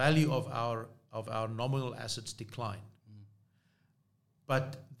 the value of our nominal assets decline.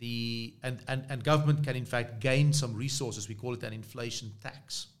 But and government can in fact gain some resources. We call it an inflation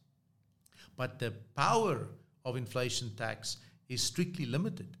tax. But the power of inflation tax is strictly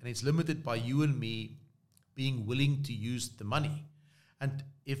limited, and it's limited by you and me being willing to use the money. And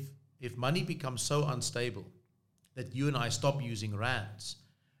if money becomes so unstable that you and I stop using rands,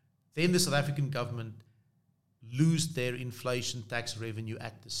 then the South African government lose their inflation tax revenue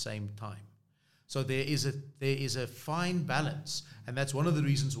at the same time. So there is a fine balance, and that's one of the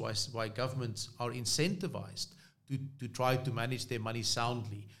reasons why governments are incentivized to try to manage their money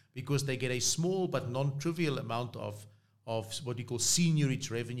soundly, because they get a small but non-trivial amount of what you call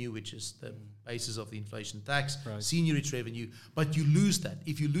seniorage revenue, which is the basis of the inflation tax, seniorage revenue, but you lose that.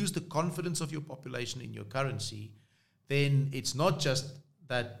 If you lose the confidence of your population in your currency, then it's not just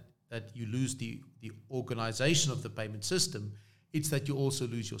that you lose the organization of the payment system, it's that you also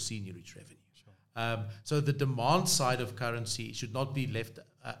lose your seniorage revenue. So the demand side of currency should not be left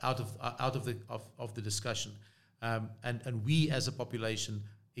out of the discussion, and we as a population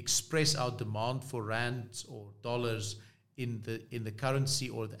express our demand for rands or dollars in the currency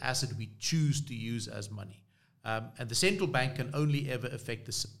or the asset we choose to use as money, and the central bank can only ever affect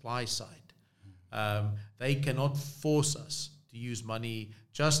the supply side. They cannot force us to use money,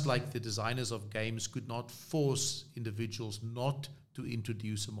 just like the designers of games could not force individuals not to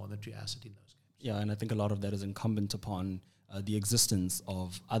introduce a monetary asset in those games. Yeah, and I think a lot of that is incumbent upon the existence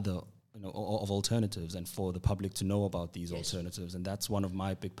of other, of alternatives, and for the public to know about these alternatives. And that's one of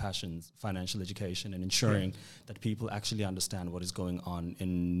my big passions, financial education, and ensuring that people actually understand what is going on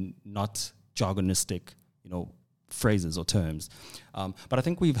in not jargonistic, phrases or terms. But I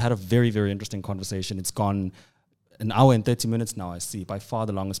think we've had a very, very interesting conversation. It's gone an hour and 30 minutes now, I see. By far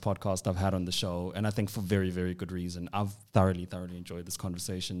the longest podcast I've had on the show. And I think for very, very good reason. I've thoroughly enjoyed this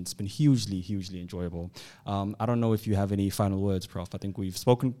conversation. It's been hugely enjoyable. I don't know if you have any final words, Prof. I think we've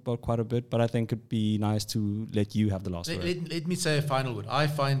spoken about quite a bit, but I think it'd be nice to let you have the last word. Let me say a final word. I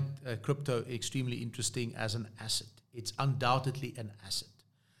find crypto extremely interesting as an asset. It's undoubtedly an asset.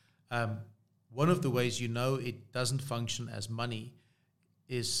 One of the ways you know it doesn't function as money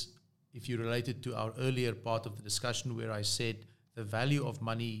is if you relate it to our earlier part of the discussion where I said the value of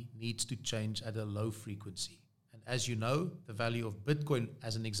money needs to change at a low frequency. And as you know, the value of Bitcoin,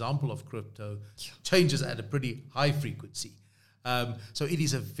 as an example of crypto, changes at a pretty high frequency. So it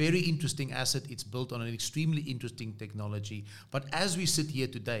is a very interesting asset. It's built on an extremely interesting technology. But as we sit here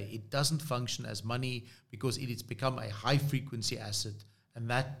today, it doesn't function as money because it has become a high-frequency asset. And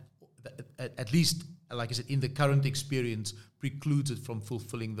that, at least, like I said, in the current experience, precludes it from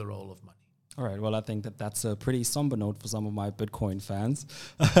fulfilling the role of money. All right. Well, I think that's a pretty somber note for some of my Bitcoin fans.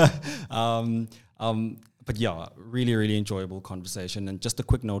 But yeah, really enjoyable conversation. And just a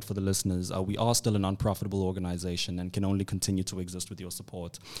quick note for the listeners, we are still a non-profitable organization and can only continue to exist with your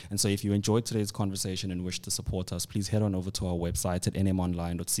support. And so if you enjoyed today's conversation and wish to support us, please head on over to our website at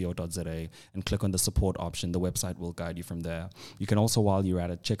nmonline.co.za and click on the support option. The website will guide you from there. You can also, while you're at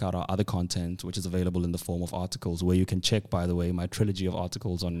it, check out our other content, which is available in the form of articles, where you can check, by the way, my trilogy of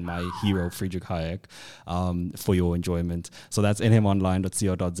articles on my hero, Friedrich Hayek, for your enjoyment. So that's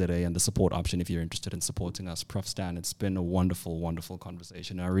nmonline.co.za and the support option if you're interested in supporting us. Prof. Stan, it's been a wonderful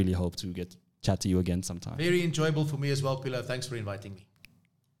conversation. I really hope to chat to you again sometime. Very enjoyable for me as well, Pilo. Thanks for inviting me.